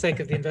 for the sake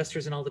of the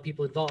investors and all the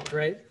people involved,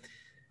 right?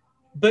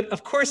 But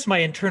of course, my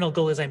internal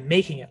goal is I'm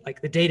making it.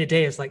 Like, the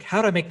day-to-day is like,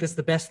 how do I make this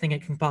the best thing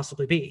it can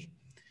possibly be,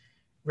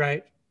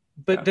 right?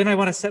 But then I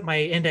want to set my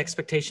end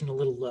expectation a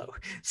little low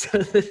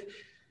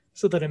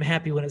so that I'm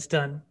happy when it's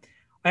done.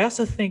 I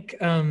also think,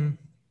 I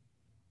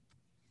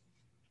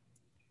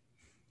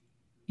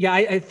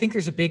think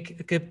there's a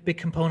big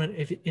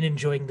component in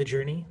enjoying the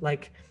journey.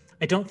 Like,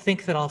 I don't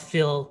think that I'll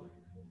feel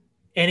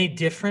any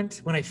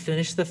different when I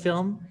finish the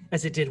film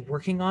as it did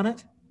working on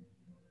it.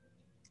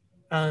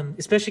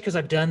 Especially because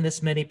I've done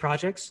this many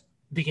projects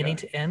beginning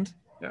to end.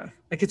 Yeah.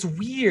 Like, it's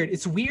weird.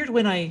 It's weird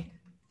when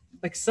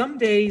like, some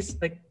days,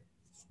 like,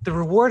 the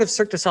reward of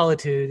Cirque du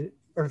Solitude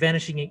or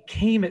Vanishing Ink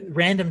came at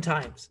random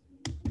times.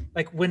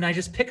 Like, when I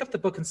just pick up the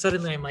book and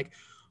suddenly I'm like,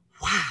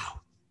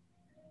 wow,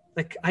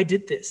 like, I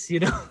did this,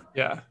 you know?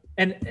 Yeah.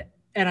 And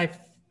I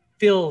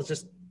feel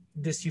just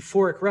this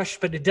euphoric rush,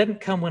 but it didn't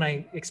come when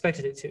I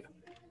expected it to.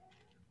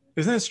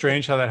 Isn't it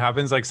strange how that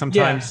happens? Like,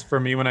 sometimes for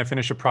me, when I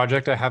finish a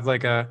project, I have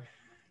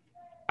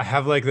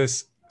like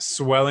this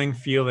swelling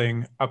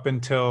feeling up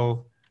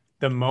until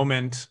the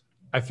moment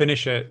I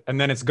finish it, and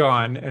then it's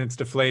gone and it's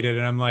deflated,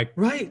 and I'm like,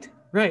 right.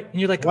 And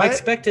you're like, what?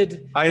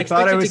 I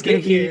thought I was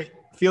going to be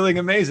feeling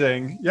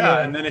amazing. Yeah.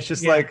 And then it's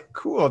just Yeah. like,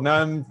 cool.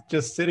 Now I'm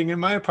just sitting in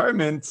my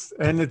apartment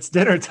and it's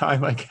dinner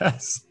time, I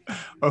guess,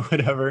 or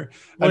whatever.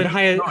 Well, I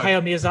and mean,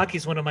 Hayao Miyazaki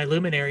is one of my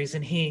luminaries,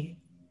 and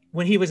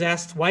when he was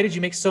asked why did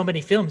you make so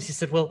many films, he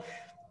said, "Well,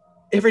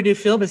 every new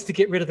film is to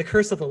get rid of the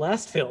curse of the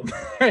last film,"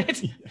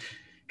 right?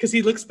 Because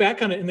he looks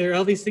back on it, and there are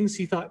all these things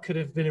he thought could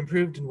have been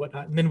improved and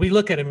whatnot. And then we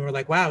look at him and we're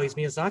like, "Wow, he's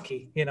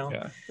Miyazaki," you know.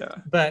 Yeah, yeah.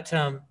 But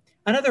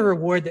another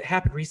reward that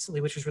happened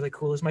recently, which was really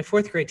cool, is my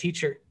fourth grade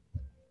teacher.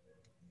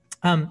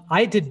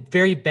 I did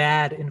very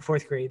bad in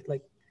fourth grade.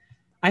 Like,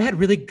 I had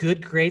really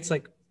good grades.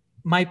 Like,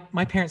 my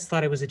parents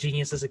thought I was a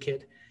genius as a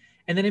kid.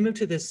 And then I moved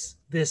to this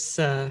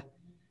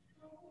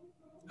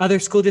other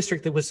school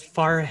district that was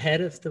far ahead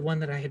of the one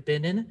that I had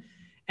been in.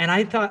 And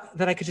I thought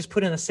that I could just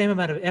put in the same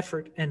amount of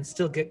effort and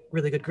still get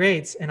really good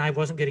grades. And I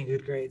wasn't getting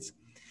good grades.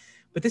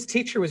 But this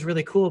teacher was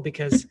really cool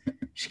because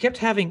she kept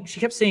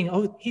saying,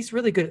 "Oh, he's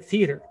really good at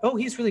theater. Oh,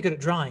 he's really good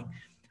at drawing.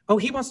 Oh,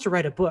 he wants to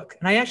write a book."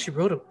 And I actually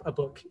wrote a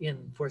book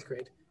in fourth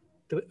grade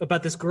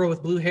about this girl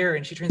with blue hair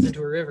and she turns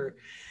into a river.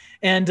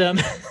 And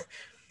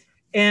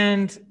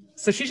and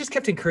so she just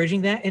kept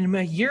encouraging that. And in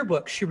my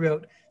yearbook, she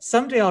wrote,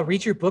 "Someday I'll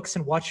read your books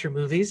and watch your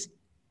movies."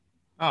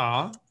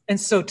 Aw. And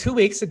so 2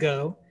 weeks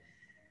ago,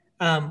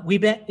 we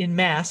met in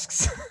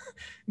masks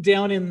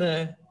down in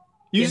the.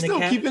 You still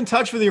keep in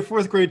touch with your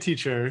fourth grade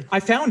teacher. I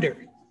found her.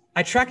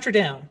 I tracked her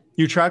down.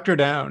 You tracked her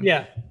down.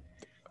 Yeah.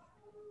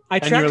 I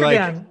And tracked you're her like,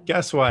 down.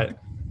 guess what?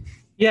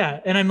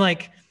 Yeah. And I'm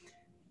like,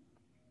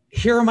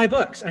 "Here are my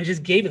books." I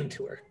just gave them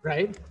to her,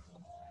 right?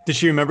 Did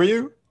she remember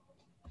you?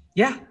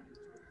 Yeah.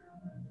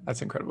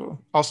 That's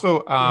incredible. Also,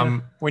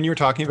 when you were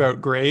talking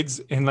about grades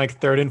in like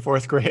third and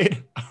fourth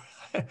grade,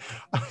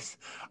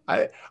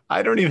 I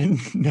don't even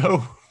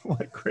know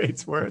what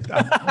grades were at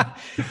that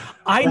point.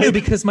 I knew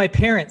because my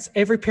parents,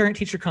 every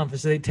parent-teacher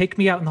conference, they'd take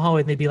me out in the hallway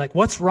and they'd be like,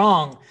 "What's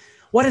wrong?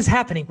 What is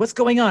happening? What's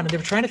going on?" And they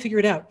were trying to figure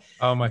it out.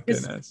 Oh my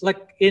goodness.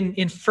 Like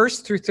in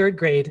first through third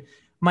grade,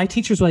 my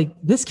teachers were like,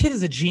 "This kid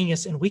is a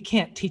genius and we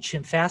can't teach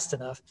him fast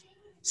enough."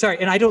 Sorry,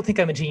 and I don't think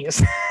I'm a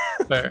genius.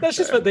 Fair, That's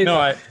just what they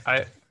No,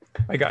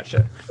 I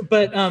gotcha.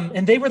 But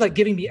and they were like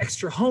giving me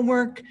extra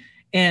homework,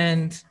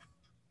 and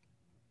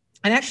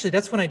actually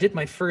that's when I did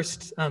my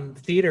first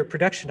theater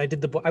production. I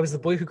was the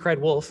boy who cried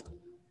wolf,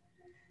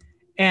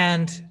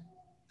 and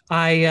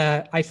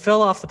I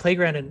fell off the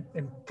playground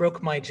and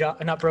broke my jaw.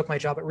 Not broke my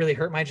jaw, but really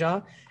hurt my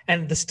jaw.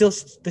 And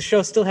the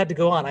show still had to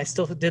go on. I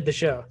still did the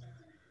show.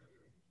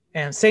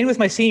 And same with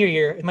my senior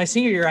year. In my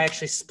senior year, I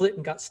actually split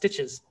and got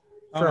stitches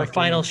for our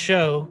final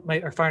show,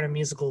 our final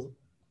musical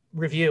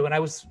review. And I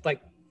was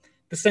like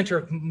the center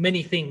of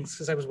many things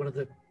because I was one of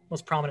the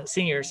most prominent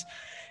seniors.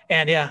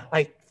 And yeah,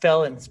 I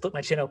fell and split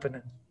my chin open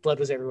and blood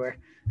was everywhere.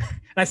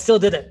 And I still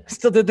did it. I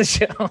still did the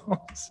show.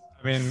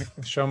 I mean,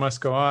 the show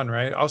must go on,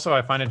 right? Also,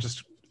 I find it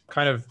just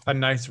kind of a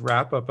nice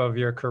wrap up of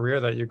your career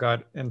that you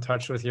got in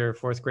touch with your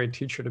fourth grade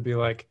teacher to be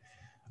like,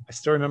 "I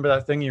still remember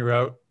that thing you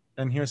wrote,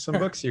 and here's some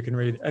books you can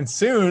read." And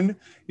soon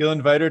you'll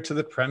invite her to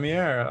the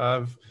premiere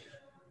of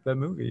the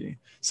movie.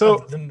 So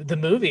the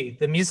movie,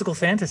 the musical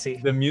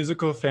fantasy. The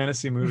musical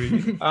fantasy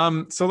movie.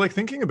 So like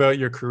thinking about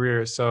your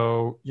career.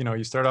 So,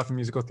 you started off in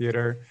musical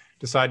theater,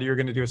 decided you were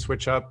going to do a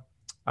switch up.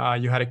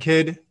 You had a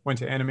kid, went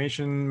to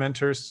animation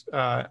mentors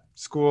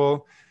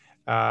school,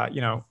 got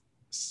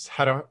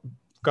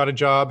a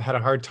job, had a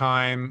hard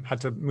time,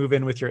 had to move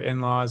in with your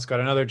in-laws,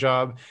 got another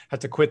job,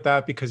 had to quit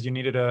that because you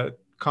needed a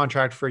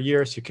contract for a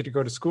year so you could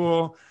go to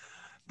school.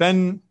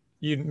 Then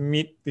you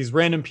meet these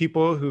random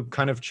people who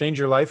kind of change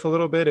your life a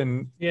little bit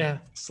and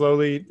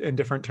slowly in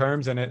different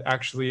terms. And it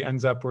actually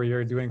ends up where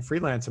you're doing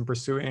freelance and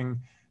pursuing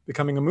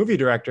becoming a movie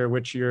director,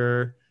 which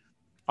you're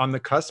on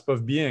the cusp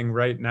of being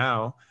right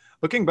now.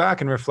 Looking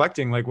back and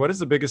reflecting, like, what is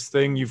the biggest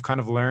thing you've kind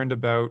of learned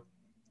about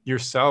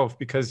yourself?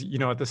 Because,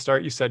 at the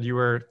start you said you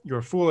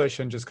were foolish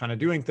and just kind of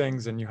doing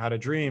things and you had a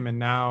dream, and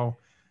now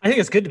I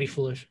think it's good to be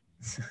foolish.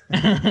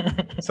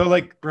 So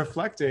like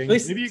reflecting,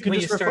 maybe you can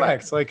just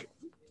reflect, like,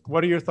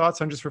 what are your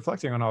thoughts on just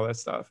reflecting on all that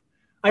stuff?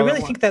 I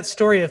really think that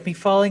story of me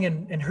falling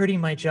and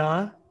hurting my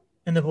jaw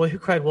and the boy who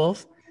cried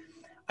wolf,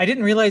 I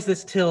didn't realize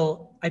this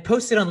till I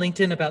posted on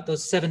LinkedIn about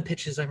those 7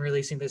 pitches I'm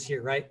releasing this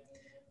year, right?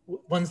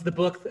 One's the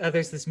book, the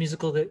other's this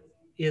musical that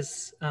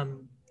is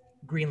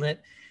greenlit.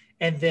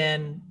 And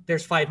then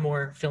there's 5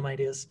 more film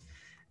ideas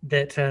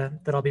that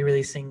I'll be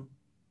releasing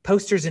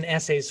posters and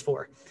essays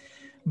for.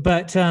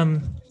 But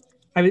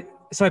I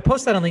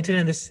posted that on LinkedIn,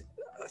 and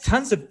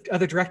tons of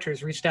other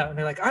directors reached out and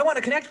they're like, "I want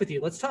to connect with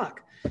you. Let's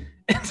talk."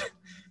 And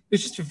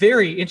it's just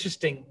very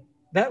interesting.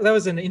 That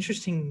was an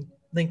interesting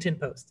LinkedIn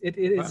post. It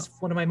is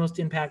one of my most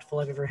impactful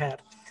I've ever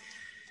had.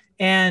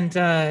 And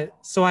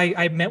so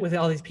I met with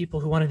all these people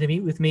who wanted to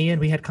meet with me,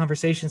 and we had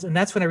conversations. And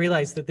that's when I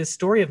realized that this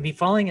story of me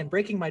falling and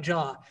breaking my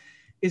jaw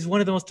is one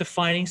of the most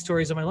defining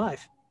stories of my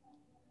life,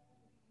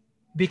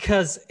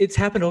 because it's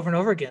happened over and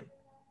over again.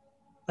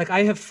 Like,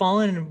 I have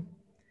fallen, and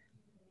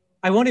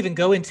I won't even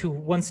go into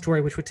one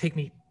story, which would take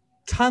me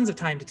tons of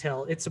time to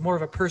tell. It's more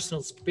of a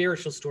personal,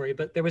 spiritual story.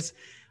 But there was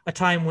a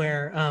time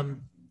where,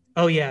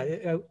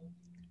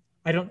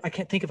 I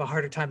can't think of a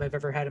harder time I've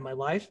ever had in my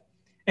life.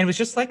 And it was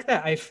just like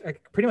that. I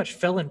pretty much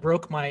fell and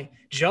broke my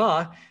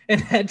jaw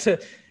and had to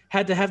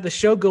have the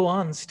show go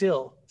on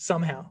still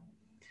somehow.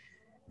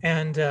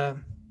 And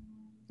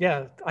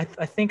yeah, I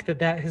think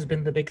that has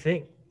been the big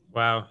thing.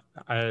 Wow.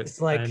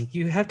 It's like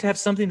you have to have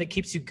something that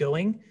keeps you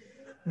going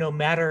no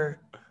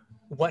matter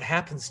what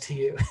happens to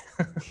you.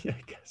 Yeah,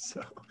 I guess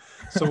so.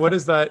 So what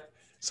is that?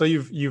 So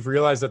you've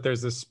realized that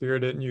there's this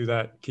spirit in you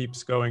that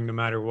keeps going no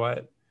matter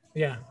what.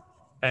 Yeah.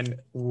 And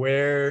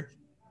where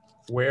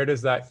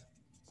does that,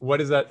 what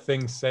does that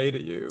thing say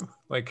to you?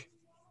 Like,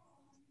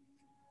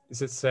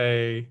 does it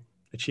say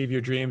achieve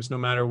your dreams no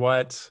matter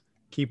what?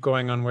 Keep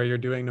going on where you're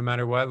doing no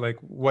matter what? Like,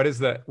 what is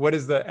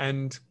the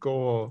end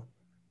goal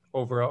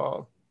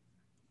overall?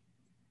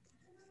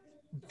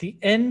 The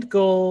end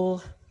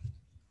goal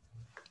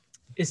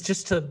is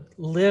just to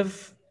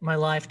live my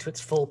life to its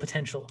full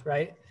potential,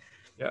 right?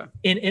 Yeah.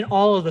 In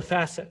all of the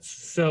facets.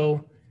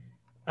 So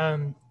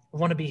I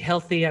want to be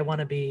healthy. I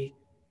want to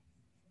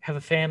have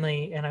a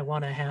family, and I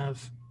want to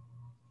have,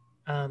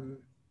 I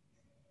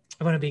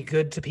want to be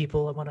good to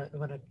people. I want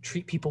to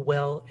treat people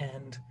well,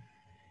 and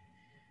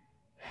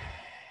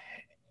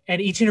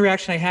each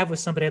interaction I have with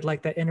somebody, I'd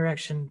like that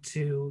interaction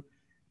to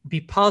be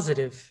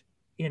positive,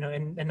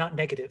 and not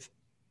negative.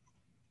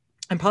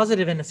 And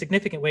positive in a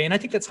significant way. And I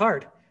think that's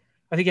hard.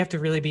 I think you have to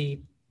really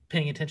be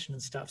paying attention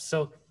and stuff.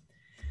 So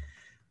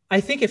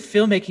I think if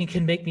filmmaking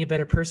can make me a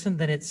better person,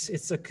 then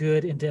it's a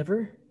good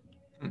endeavor.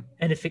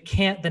 And if it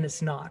can't, then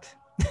it's not.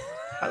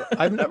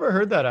 I've never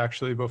heard that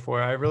actually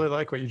before. I really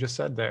like what you just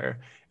said there.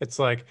 It's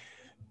like,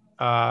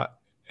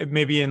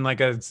 maybe in like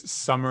a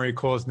summary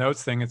Cole's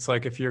notes thing, it's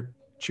like if you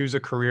choose a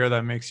career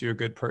that makes you a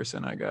good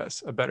person, I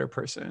guess, a better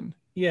person.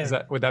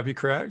 Yeah. Would that be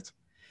correct?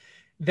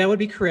 That would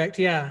be correct.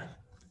 Yeah.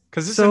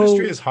 Because this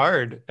industry is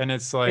hard, and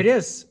it's like... It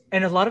is.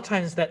 And a lot of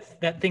times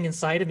that thing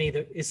inside of me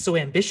that is so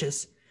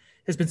ambitious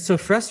has been so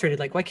frustrated.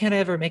 Like, why can't I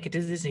ever make it to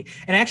Disney?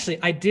 And actually,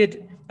 I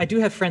do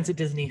have friends at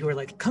Disney who are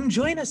like, come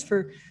join us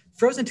for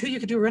Frozen 2.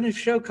 You could do a run of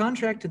show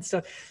contract and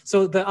stuff.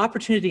 So the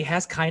opportunity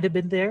has kind of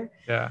been there.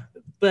 Yeah.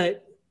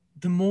 But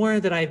the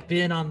more that I've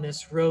been on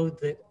this road,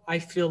 that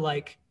I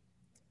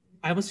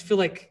almost feel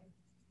like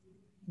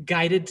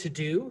guided to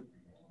do.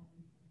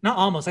 Not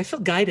almost. I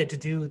feel guided to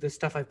do the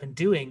stuff I've been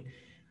doing.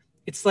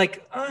 It's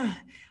like,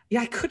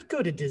 yeah, I could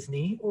go to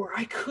Disney, or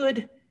I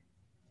could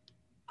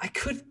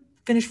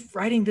finish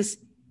writing this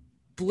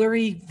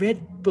blurry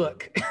red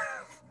book.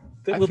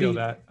 I feel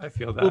that.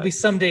 Will be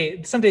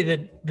someday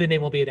the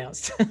name will be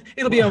announced.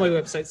 It'll be on my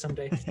website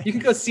someday. You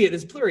can go see it.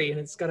 It's blurry and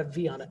it's got a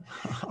V on it.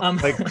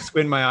 Like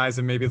squint my eyes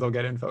and maybe they'll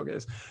get in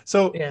focus.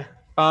 So yeah.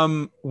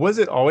 Was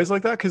it always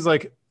like that? Because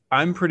like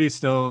I'm pretty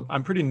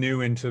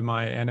new into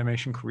my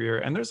animation career,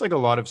 and there's like a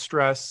lot of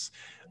stress.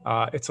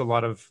 It's a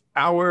lot of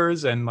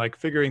hours and like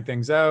figuring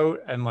things out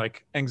and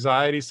like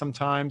anxiety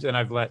sometimes. And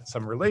I've let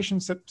some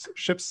relationships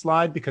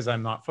slide because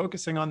I'm not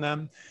focusing on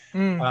them.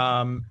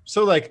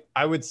 So like,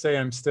 I would say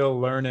I'm still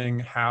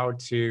learning how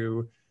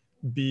to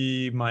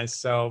be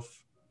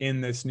myself in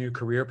this new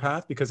career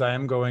path, because I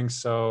am going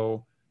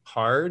so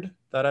hard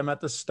that I'm at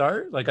the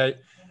start. Like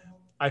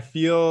I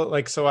feel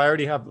like, so I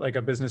already have like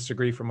a business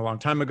degree from a long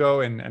time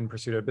ago and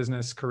pursued a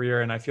business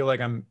career. And I feel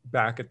like I'm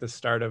back at the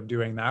start of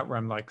doing that, where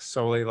I'm like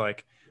solely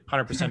like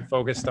 100%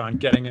 focused on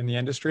getting in the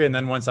industry. And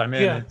then once I'm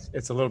in,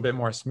 it's a little bit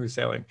more smooth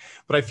sailing.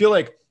 But I feel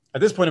like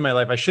at this point in my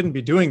life, I shouldn't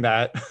be doing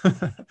that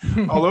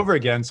all over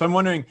again. So I'm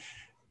wondering,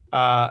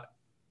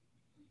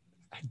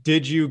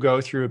 did you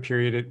go through a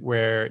period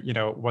where,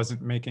 it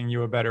wasn't making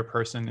you a better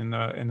person in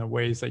the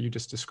ways that you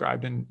just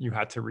described, and you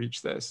had to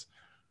reach this?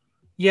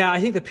 Yeah, I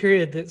think the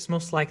period that's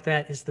most like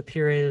that is the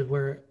period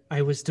where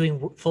I was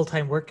doing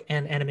full-time work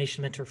and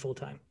animation mentor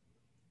full-time.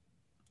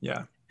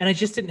 Yeah. And I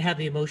just didn't have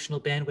the emotional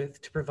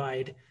bandwidth to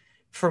provide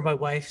for my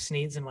wife's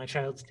needs and my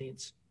child's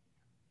needs.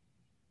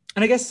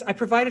 And I guess I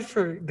provided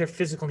for their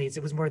physical needs.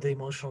 It was more the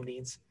emotional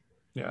needs.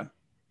 Yeah.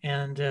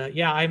 And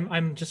yeah,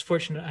 I'm just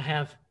fortunate I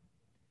have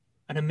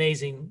an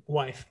amazing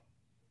wife.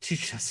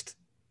 She's just...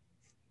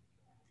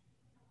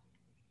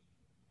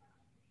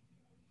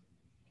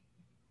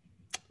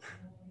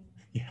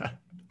 Yeah.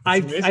 I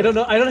don't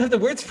know. I don't have the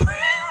words for it.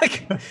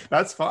 Like,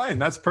 that's fine.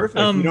 That's perfect.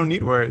 You don't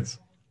need words.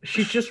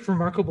 She's just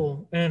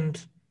remarkable. And,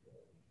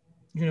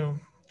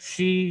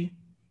 she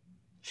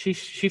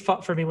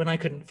fought for me when I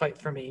couldn't fight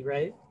for me.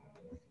 Right.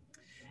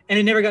 And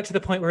it never got to the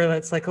point where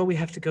it's like, oh, we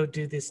have to go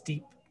do this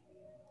deep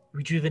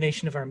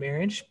rejuvenation of our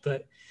marriage.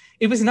 But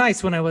it was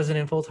nice when I wasn't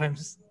in full-time,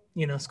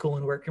 school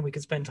and work, and we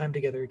could spend time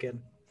together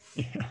again.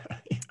 Yeah.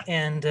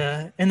 And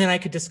then I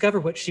could discover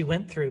what she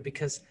went through,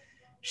 because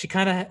she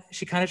kind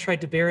of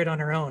tried to bear it on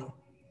her own.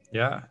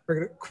 Yeah.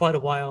 For quite a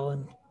while.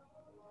 And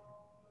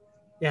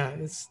yeah,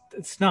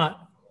 it's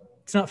not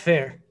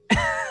fair.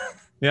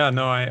 Yeah,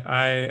 no,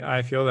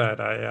 I feel that.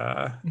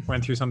 I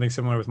went through something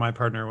similar with my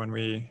partner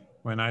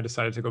when I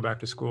decided to go back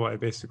to school. I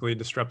basically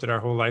disrupted our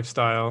whole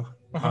lifestyle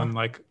on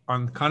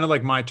kind of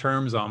like my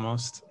terms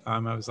almost. I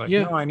was like,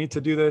 no, I need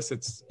to do this.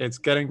 It's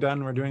getting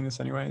done. We're doing this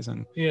anyways.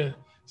 And yeah.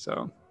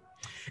 So.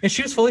 And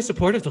she was fully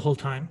supportive the whole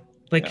time.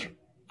 Like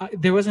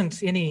there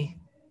wasn't any,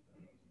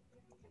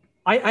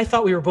 I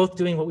thought we were both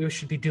doing what we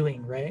should be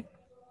doing, right?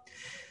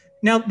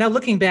 Now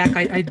looking back,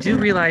 I do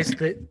realize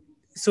that,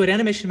 so at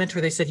Animation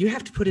Mentor, they said, you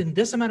have to put in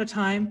this amount of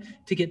time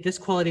to get this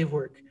quality of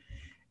work.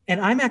 And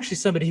I'm actually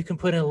somebody who can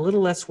put in a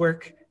little less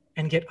work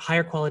and get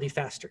higher quality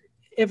faster.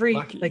 Every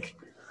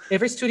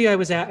studio I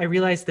was at, I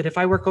realized that if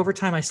I work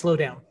overtime, I slow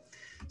down.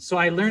 So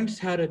I learned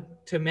how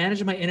to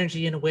manage my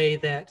energy in a way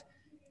that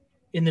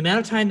in the amount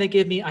of time they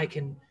give me, I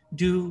can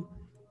do.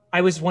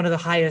 I was one of the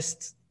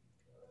highest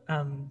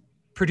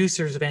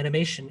producers of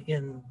animation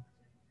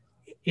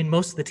in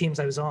most of the teams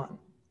I was on,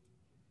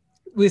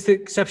 with the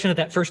exception of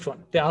that first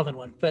one, the Alvin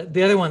one. But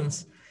the other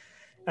ones,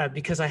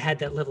 because I had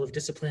that level of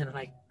discipline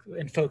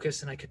and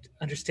focus, and I could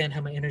understand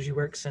how my energy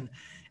works, and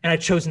I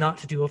chose not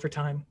to do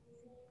overtime.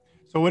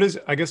 So what is,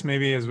 I guess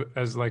maybe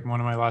as like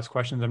one of my last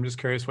questions, I'm just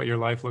curious what your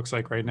life looks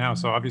like right now.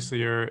 So obviously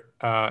you're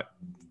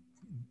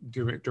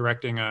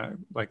directing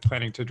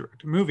planning to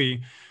direct a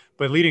movie,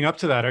 but leading up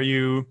to that,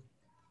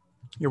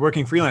 you're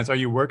working freelance. Are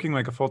you working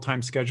like a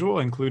full-time schedule,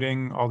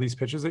 including all these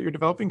pitches that you're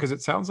developing? Because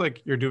it sounds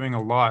like you're doing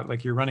a lot.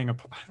 Like you're running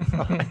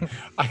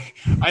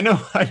I know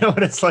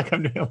what it's like.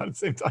 I'm doing a lot at the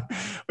same time.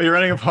 But you're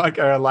running a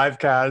podcast, a live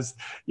cast.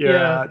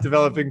 You're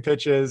developing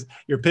pitches.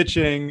 You're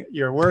pitching.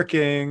 You're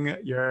working.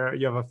 You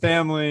have a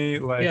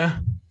family.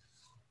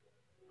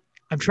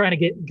 I'm trying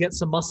to get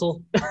some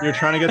muscle. You're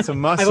trying to get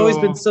some muscle. I've always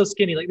been so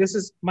skinny. Like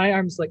my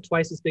arm's like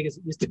twice as big as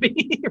it used to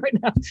be right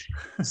now.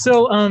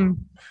 So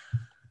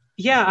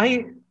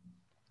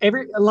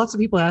lots of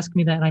people ask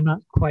me that, and I'm not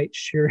quite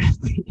sure.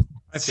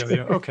 I feel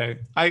you. Okay.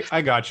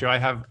 I got you.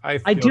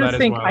 I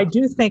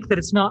do think that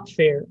it's not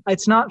fair.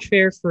 It's not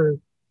fair for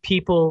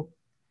people.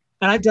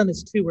 And I've done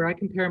this too, where I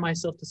compare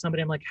myself to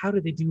somebody. I'm like, how do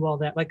they do all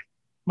that? Like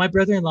my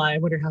brother-in-law, I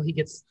wonder how he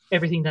gets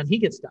everything done he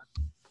gets done.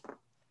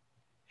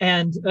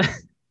 And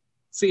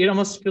so it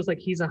almost feels like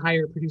he's a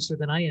higher producer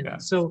than I am. Yeah.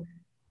 So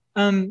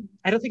I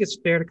don't think it's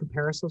fair to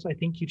compare ourselves. I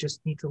think you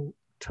just need to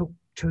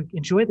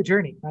enjoy the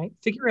journey, right?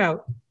 Figure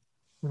out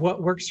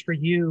what works for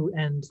you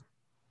and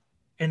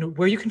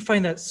where you can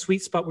find that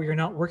sweet spot where you're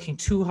not working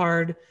too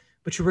hard,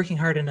 but you're working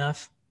hard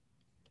enough.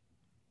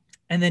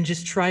 And then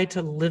just try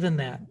to live in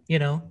that,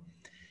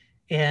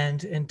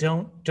 and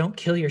don't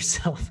kill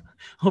yourself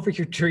over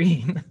your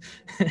dream.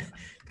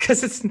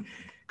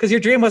 because your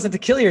dream wasn't to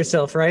kill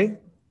yourself, right?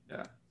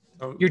 Yeah.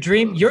 Your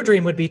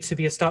dream would be to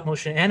be a stop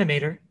motion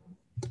animator.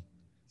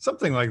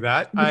 Something like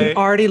that. You can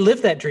already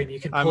live that dream. You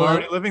can I'm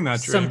already living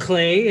that dream. Some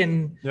clay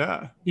and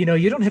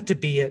you don't have to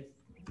be at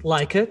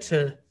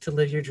Leica to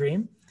live your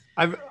dream.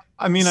 I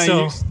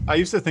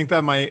used to think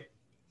that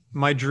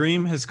my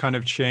dream has kind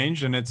of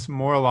changed, and it's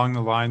more along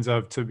the lines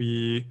of to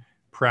be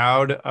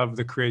proud of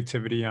the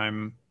creativity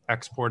I'm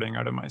exporting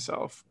out of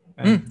myself.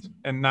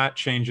 And that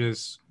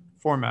changes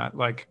format.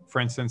 Like for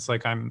instance,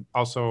 like I'm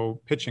also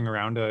pitching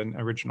around an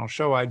original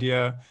show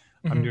idea.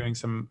 Mm-hmm. I'm doing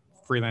some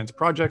freelance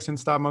projects in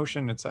stop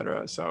motion,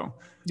 etc. So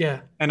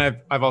and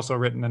I've also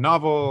written a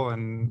novel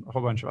and a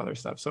whole bunch of other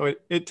stuff. So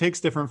it takes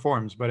different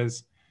forms, but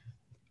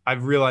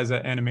I've realized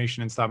that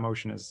animation and stop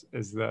motion is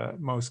the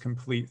most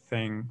complete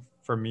thing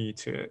for me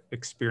to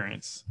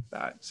experience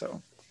that.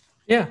 So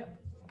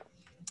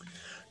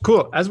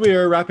cool. As we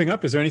are wrapping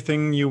up, is there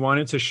anything you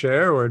wanted to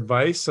share or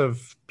advice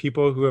of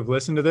people who have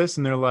listened to this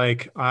and they're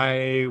like,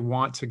 I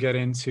want to get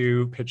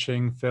into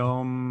pitching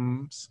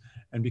films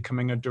and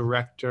becoming a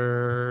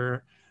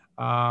director?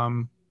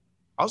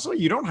 Also,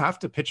 you don't have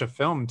to pitch a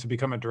film to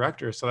become a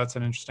director. So that's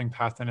an interesting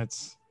path in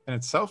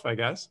itself, I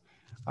guess.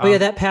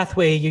 That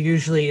pathway, you're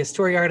usually a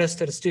story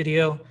artist at a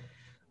studio,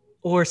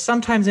 or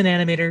sometimes an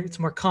animator. It's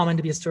more common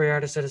to be a story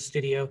artist at a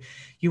studio.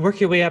 You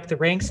work your way up the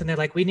ranks and they're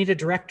like, we need a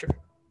director.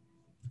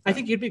 I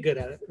think you'd be good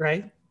at it,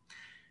 right?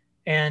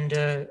 And,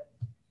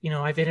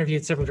 I've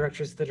interviewed several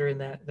directors that are in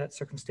that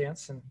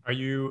circumstance. And are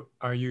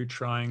you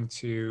trying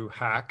to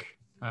hack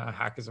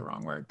is the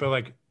wrong word, but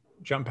like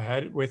jump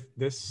ahead with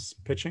this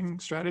pitching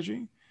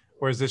strategy?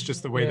 Or is this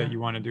just the way that you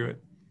want to do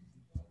it?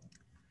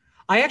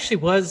 I actually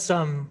was,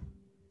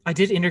 I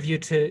did interview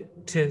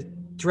to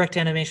direct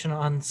animation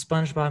on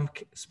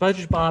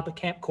SpongeBob at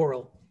Camp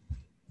Coral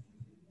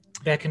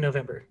back in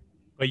November.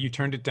 But you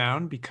turned it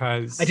down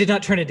because... I did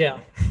not turn it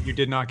down. You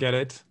did not get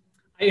it?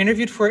 I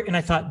interviewed for it and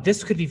I thought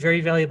this could be very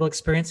valuable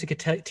experience. It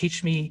could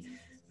teach me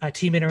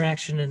team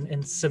interaction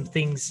and some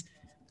things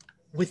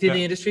within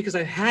the industry, because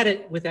I had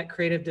it with that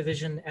creative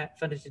division at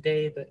Funded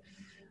Today, but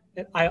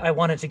I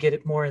wanted to get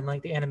it more in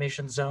like the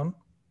animation zone.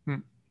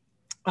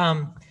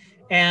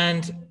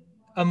 And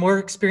a more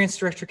experienced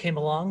director came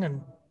along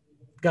and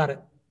got it.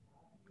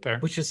 Fair.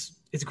 Which is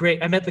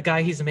great. I met the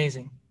guy. He's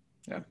amazing.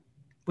 Yeah.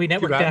 We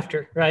networked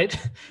after, right?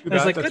 I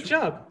was like, good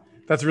job.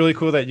 That's really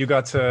cool that you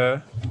got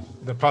to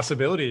the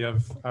possibility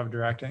of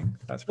directing.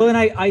 That's well, and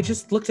I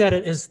just looked at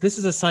it as this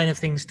is a sign of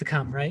things to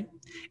come, right?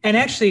 And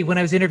actually, when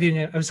I was interviewing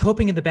it, I was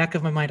hoping in the back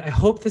of my mind, I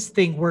hope this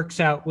thing works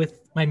out with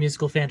my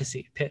musical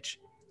fantasy pitch.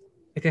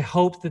 Like I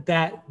hope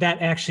that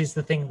actually is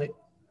the thing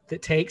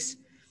that takes.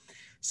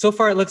 So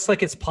far, it looks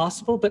like it's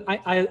possible, but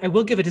I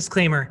will give a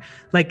disclaimer.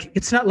 Like,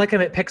 it's not like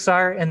I'm at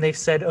Pixar and they've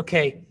said,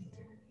 okay,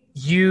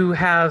 you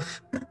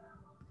have,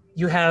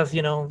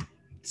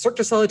 Cirque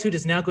du Solitude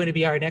is now going to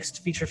be our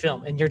next feature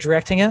film and you're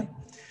directing it.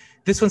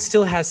 This one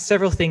still has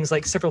several things,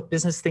 like several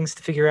business things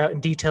to figure out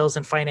and details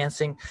and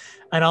financing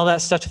and all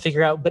that stuff to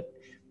figure out. But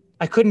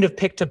I couldn't have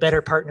picked a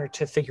better partner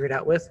to figure it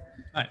out with.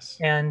 Nice.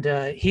 And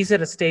he's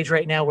at a stage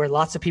right now where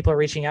lots of people are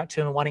reaching out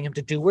to him and wanting him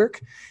to do work.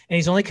 And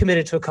he's only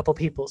committed to a couple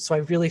people. So I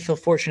really feel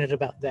fortunate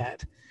about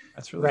that.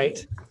 That's really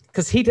right.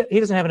 Because he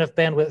doesn't have enough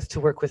bandwidth to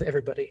work with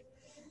everybody.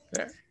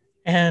 Fair.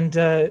 And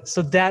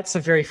so that's a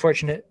very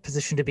fortunate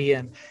position to be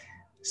in.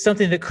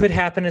 Something that could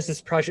happen is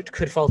this project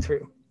could fall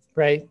through,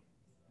 right?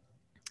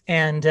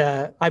 And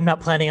I'm not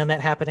planning on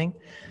that happening.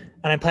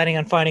 And I'm planning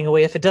on finding a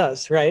way if it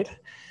does, right?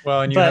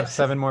 Well, and you have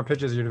 7 more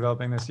pitches you're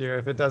developing this year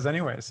if it does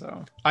anyway.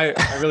 So I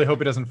really hope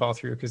it doesn't fall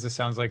through because this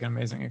sounds like an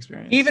amazing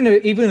experience. Even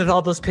with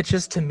all those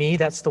pitches, to me,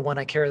 that's the one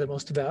I care the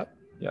most about.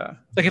 Yeah.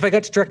 Like if I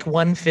got to direct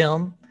one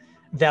film,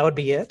 that would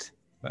be it.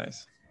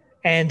 Nice.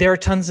 And there are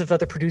tons of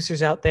other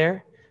producers out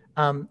there.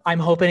 I'm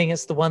hoping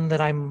it's the one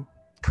that I'm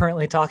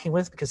currently talking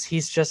with because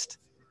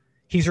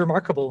he's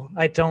remarkable.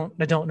 I don't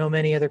know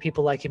many other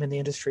people like him in the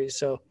industry.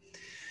 So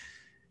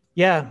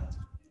yeah.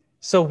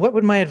 So what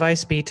would my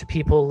advice be to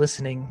people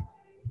listening?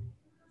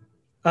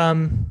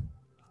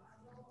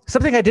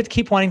 Something I did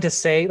keep wanting to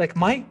say, like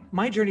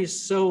my journey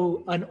is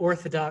so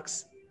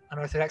unorthodox.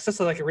 That's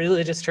like a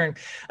religious term.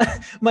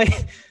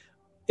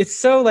 It's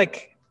so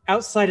like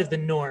outside of the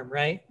norm,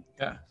 right?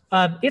 Yeah.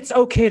 It's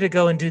okay to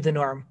go and do the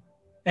norm.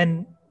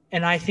 And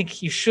I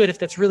think you should, if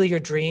that's really your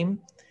dream.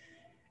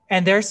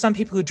 And there are some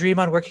people who dream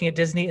on working at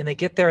Disney and they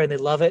get there and they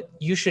love it.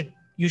 You should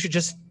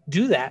just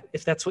do that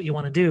if that's what you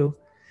want to do.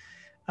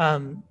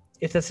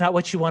 If that's not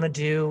what you want to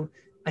do,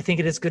 I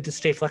think it is good to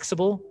stay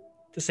flexible,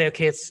 to say,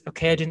 okay, it's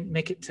okay, I didn't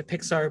make it to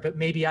Pixar, but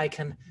maybe I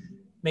can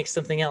make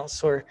something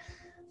else. Or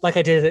like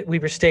I did at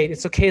Weber State,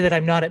 it's okay that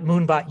I'm not at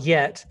Moonbot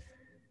yet.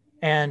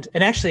 And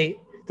actually,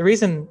 the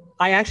reason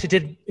I actually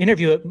did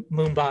interview at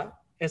Moonbot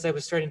as I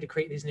was starting to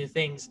create these new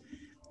things.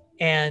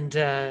 And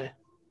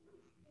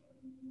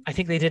I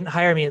think they didn't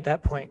hire me at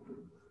that point.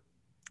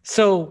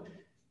 So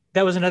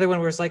that was another one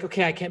where it's like,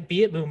 okay, I can't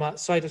be at Moonbot.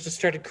 So I just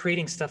started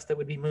creating stuff that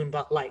would be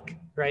Moonbot-like,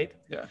 right?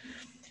 Yeah.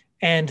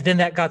 And then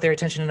that got their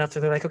attention enough that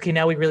they're like, okay,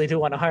 now we really do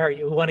want to hire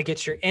you. We want to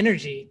get your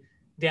energy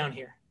down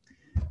here.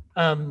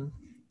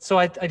 So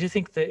I do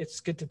think that it's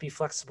good to be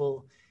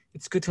flexible.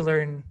 It's good to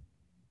learn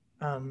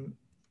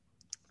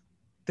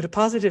that a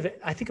positive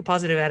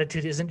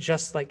attitude isn't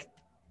just like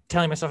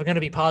telling myself I'm going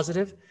to be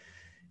positive.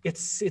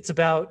 It's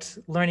about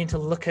learning to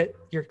look at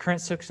your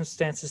current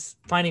circumstances,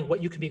 finding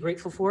what you can be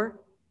grateful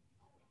for,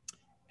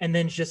 and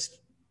then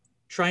just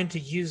trying to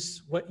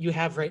use what you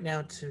have right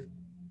now to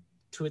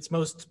its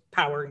most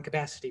power and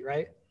capacity,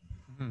 right?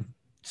 Mm-hmm.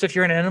 So if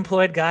you're an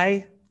unemployed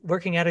guy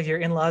working out of your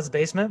in-laws'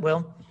 basement,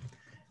 well,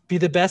 be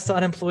the best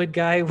unemployed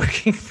guy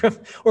working from,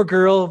 or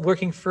girl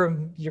working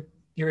from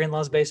your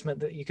in-laws'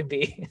 basement that you can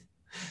be.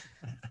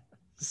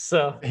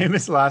 So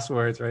famous last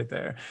words right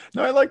there.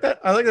 No, I like that.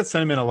 I like that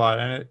sentiment a lot.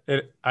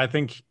 And I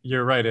think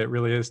you're right. It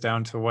really is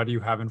down to what do you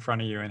have in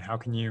front of you and how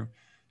can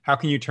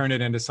you turn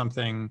it into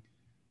something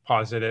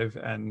positive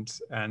and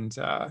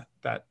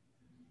that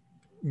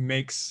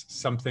makes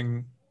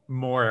something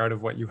more out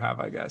of what you have,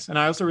 I guess. And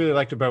I also really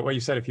liked about what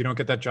you said, if you don't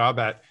get that job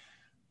at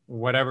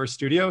whatever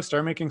studio,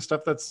 start making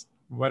stuff that's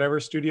whatever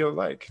studio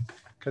like,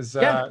 because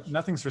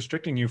nothing's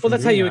restricting you from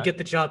that's how you would get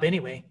the job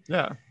anyway.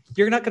 Yeah.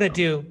 You're not going to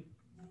do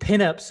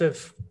pinups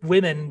of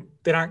women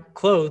that aren't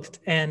clothed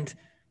and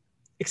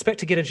expect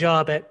to get a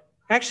job at,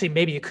 actually,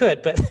 maybe you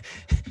could, but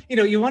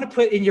you want to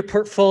put in your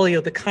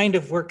portfolio the kind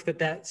of work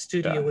that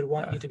studio would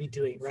want you to be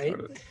doing, right?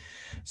 Totally.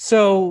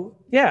 So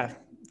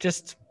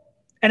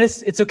and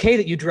it's okay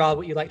that you draw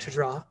what you like to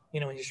draw,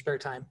 in your spare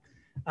time.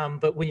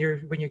 But when you're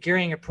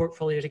gearing your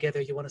portfolio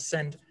together, you want to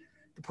send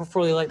the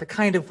portfolio like the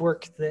kind of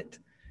work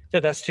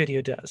that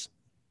studio does.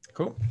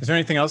 Cool. Is there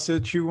anything else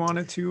that you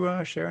wanted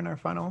to share in our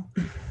final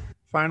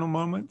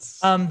moments?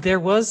 There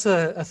was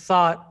a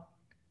thought.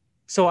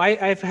 So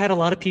I've had a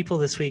lot of people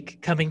this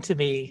week coming to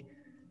me,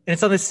 and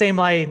it's on the same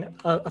line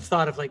of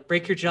thought of like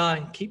break your jaw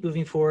and keep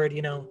moving forward,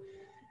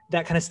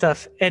 that kind of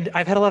stuff. And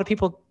I've had a lot of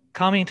people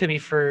coming to me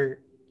for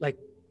like,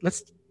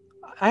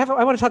 I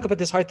want to talk about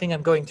this hard thing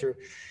I'm going through.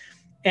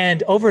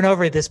 And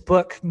over this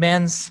book,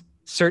 Man's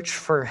Search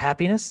for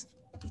Happiness.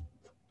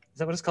 Is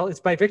that what it's called? It's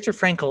by Viktor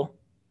Frankl.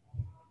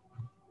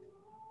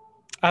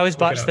 I always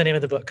botch the name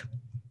of the book.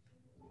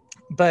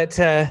 But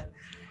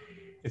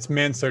it's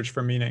Man's Search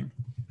for Meaning.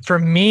 For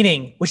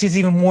meaning, which is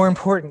even more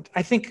important.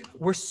 I think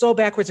we're so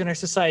backwards in our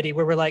society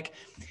where we're like,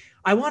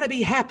 I want to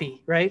be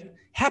happy, right?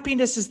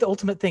 Happiness is the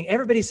ultimate thing.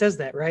 Everybody says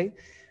that, right?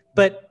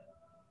 But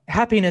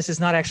happiness is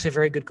not actually a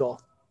very good goal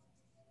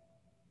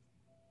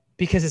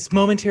because it's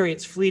momentary,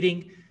 it's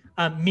fleeting.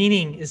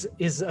 Meaning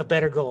is a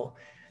better goal.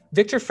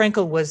 Viktor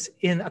Frankl was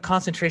in a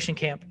concentration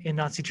camp in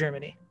Nazi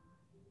Germany.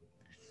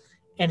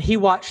 And he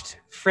watched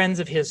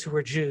friends of his who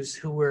were Jews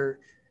who were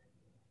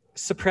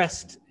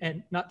suppressed,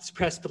 and not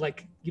suppressed, but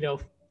like,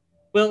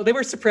 well, they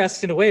were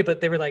suppressed in a way,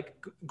 but they were like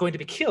going to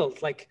be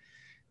killed. Like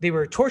they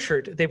were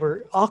tortured.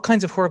 All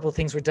kinds of horrible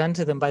things were done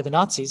to them by the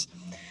Nazis.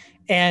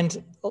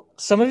 And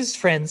some of his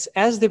friends,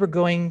 as they were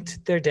going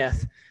to their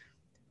death,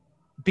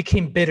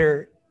 became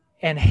bitter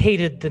and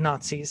hated the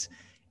Nazis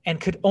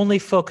and could only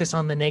focus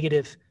on the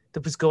negative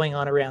that was going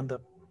on around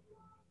them.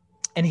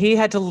 And he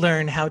had to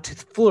learn how to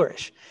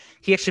flourish.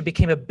 He actually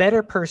became a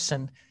better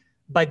person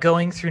by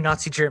going through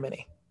Nazi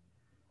Germany.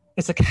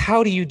 It's like,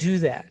 how do you do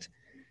that?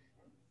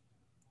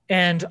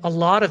 And a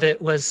lot of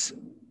it was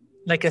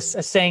like a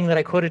saying that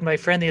I quoted my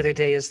friend the other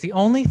day is the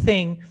only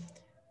thing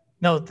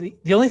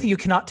you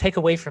cannot take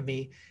away from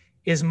me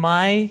is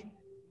I'm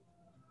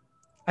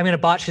going to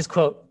botch his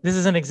quote. This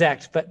isn't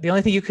exact, but the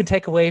only thing you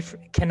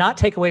cannot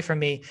take away from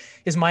me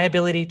is my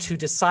ability to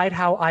decide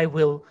how I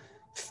will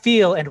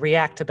feel and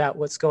react about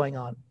what's going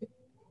on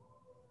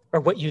or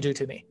what you do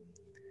to me.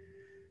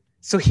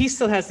 So he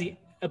still has the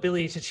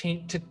ability to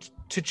change,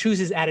 to choose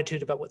his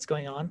attitude about what's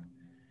going on.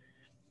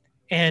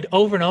 And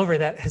over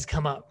that has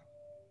come up.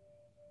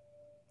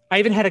 I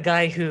even had a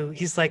guy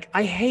he's like,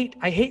 I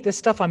hate this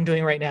stuff I'm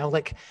doing right now.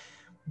 Like,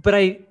 but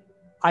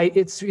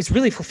it's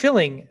really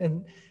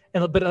fulfilling.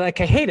 But like,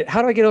 I hate it.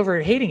 How do I get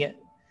over hating it?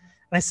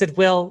 And I said,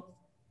 well,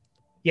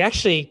 you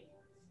actually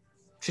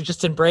should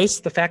just embrace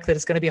the fact that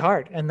it's going to be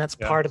hard. And that's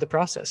part of the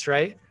process,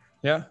 right?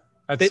 Yeah.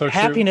 That's so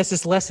happiness true.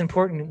 is less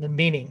important than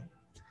meaning.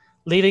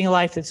 Living a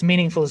life that's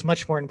meaningful is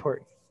much more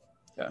important.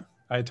 Yeah,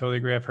 I totally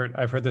agree. I've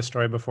heard this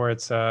story before.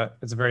 It's a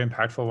very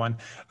impactful one.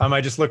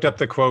 I just looked up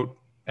the quote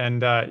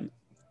and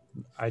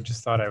I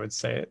just thought I would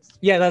say it.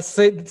 Yeah,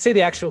 say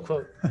the actual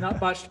quote, not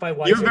botched by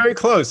Weiser. You're very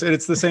close.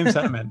 It's the same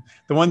sentiment.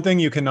 The one thing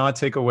you cannot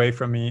take away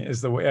from me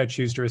is the way I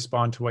choose to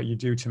respond to what you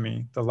do to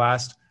me. The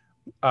last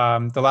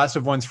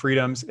of one's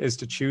freedoms is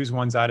to choose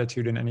one's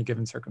attitude in any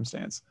given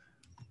circumstance.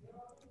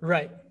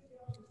 Right.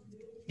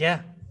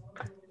 Yeah.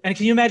 And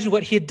can you imagine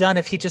what he had done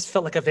if he just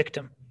felt like a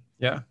victim?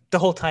 Yeah. The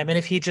whole time. And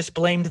if he just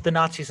blamed the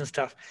Nazis and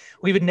stuff,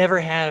 we would never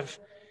have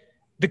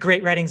the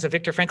great writings of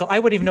Viktor Frankl. I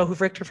wouldn't even know who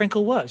Viktor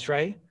Frankl was,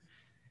 right?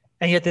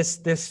 And yet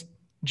this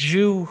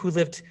Jew who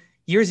lived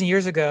years and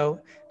years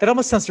ago, that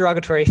almost sounds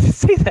derogatory to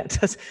say that,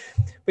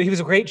 but he was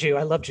a great Jew.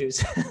 I love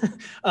Jews.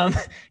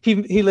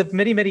 He lived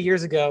many, many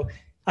years ago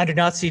under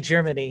Nazi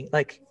Germany.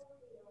 Like,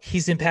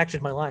 he's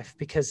impacted my life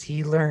because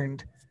he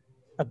learned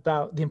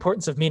about the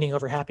importance of meaning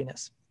over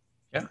happiness.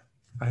 Yeah,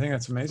 I think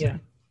that's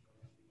amazing.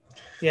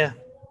 Yeah.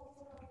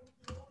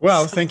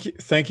 Well,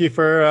 thank you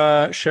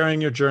for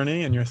sharing your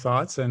journey and your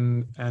thoughts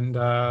and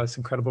this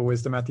incredible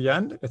wisdom at the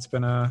end. It's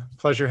been a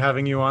pleasure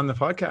having you on the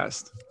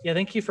podcast. Yeah,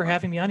 thank you for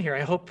having me on here.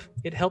 I hope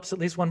it helps at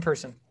least one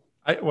person.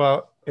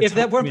 If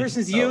that one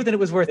person's you, then it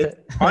was worth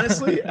it.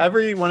 Honestly,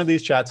 every one of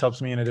these chats helps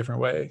me in a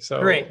different way.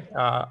 So great.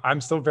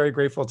 I'm still very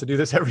grateful to do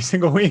this every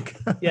single week.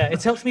 Yeah,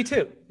 it's helped me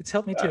too.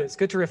 It's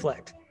good to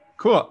reflect.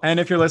 Cool. And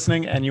if you're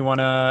listening and you want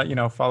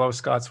to, follow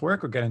Scott's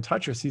work or get in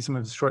touch or see some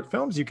of his short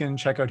films, you can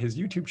check out his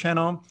YouTube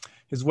channel,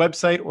 his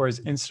website, or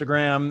his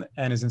Instagram.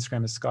 And his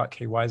Instagram is Scott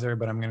K. Weiser,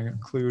 but I'm going to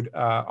include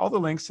all the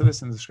links to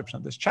this in the description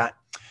of this chat.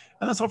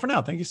 And that's all for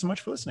now. Thank you so much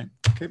for listening.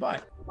 Okay,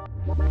 bye.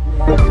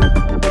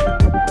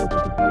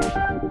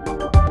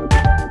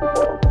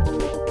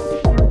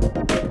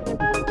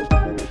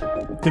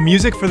 The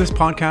music for this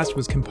podcast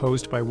was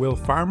composed by Will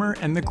Farmer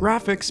and the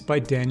graphics by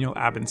Daniel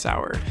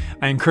Abensauer.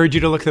 I encourage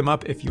you to look them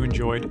up if you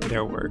enjoyed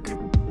their work.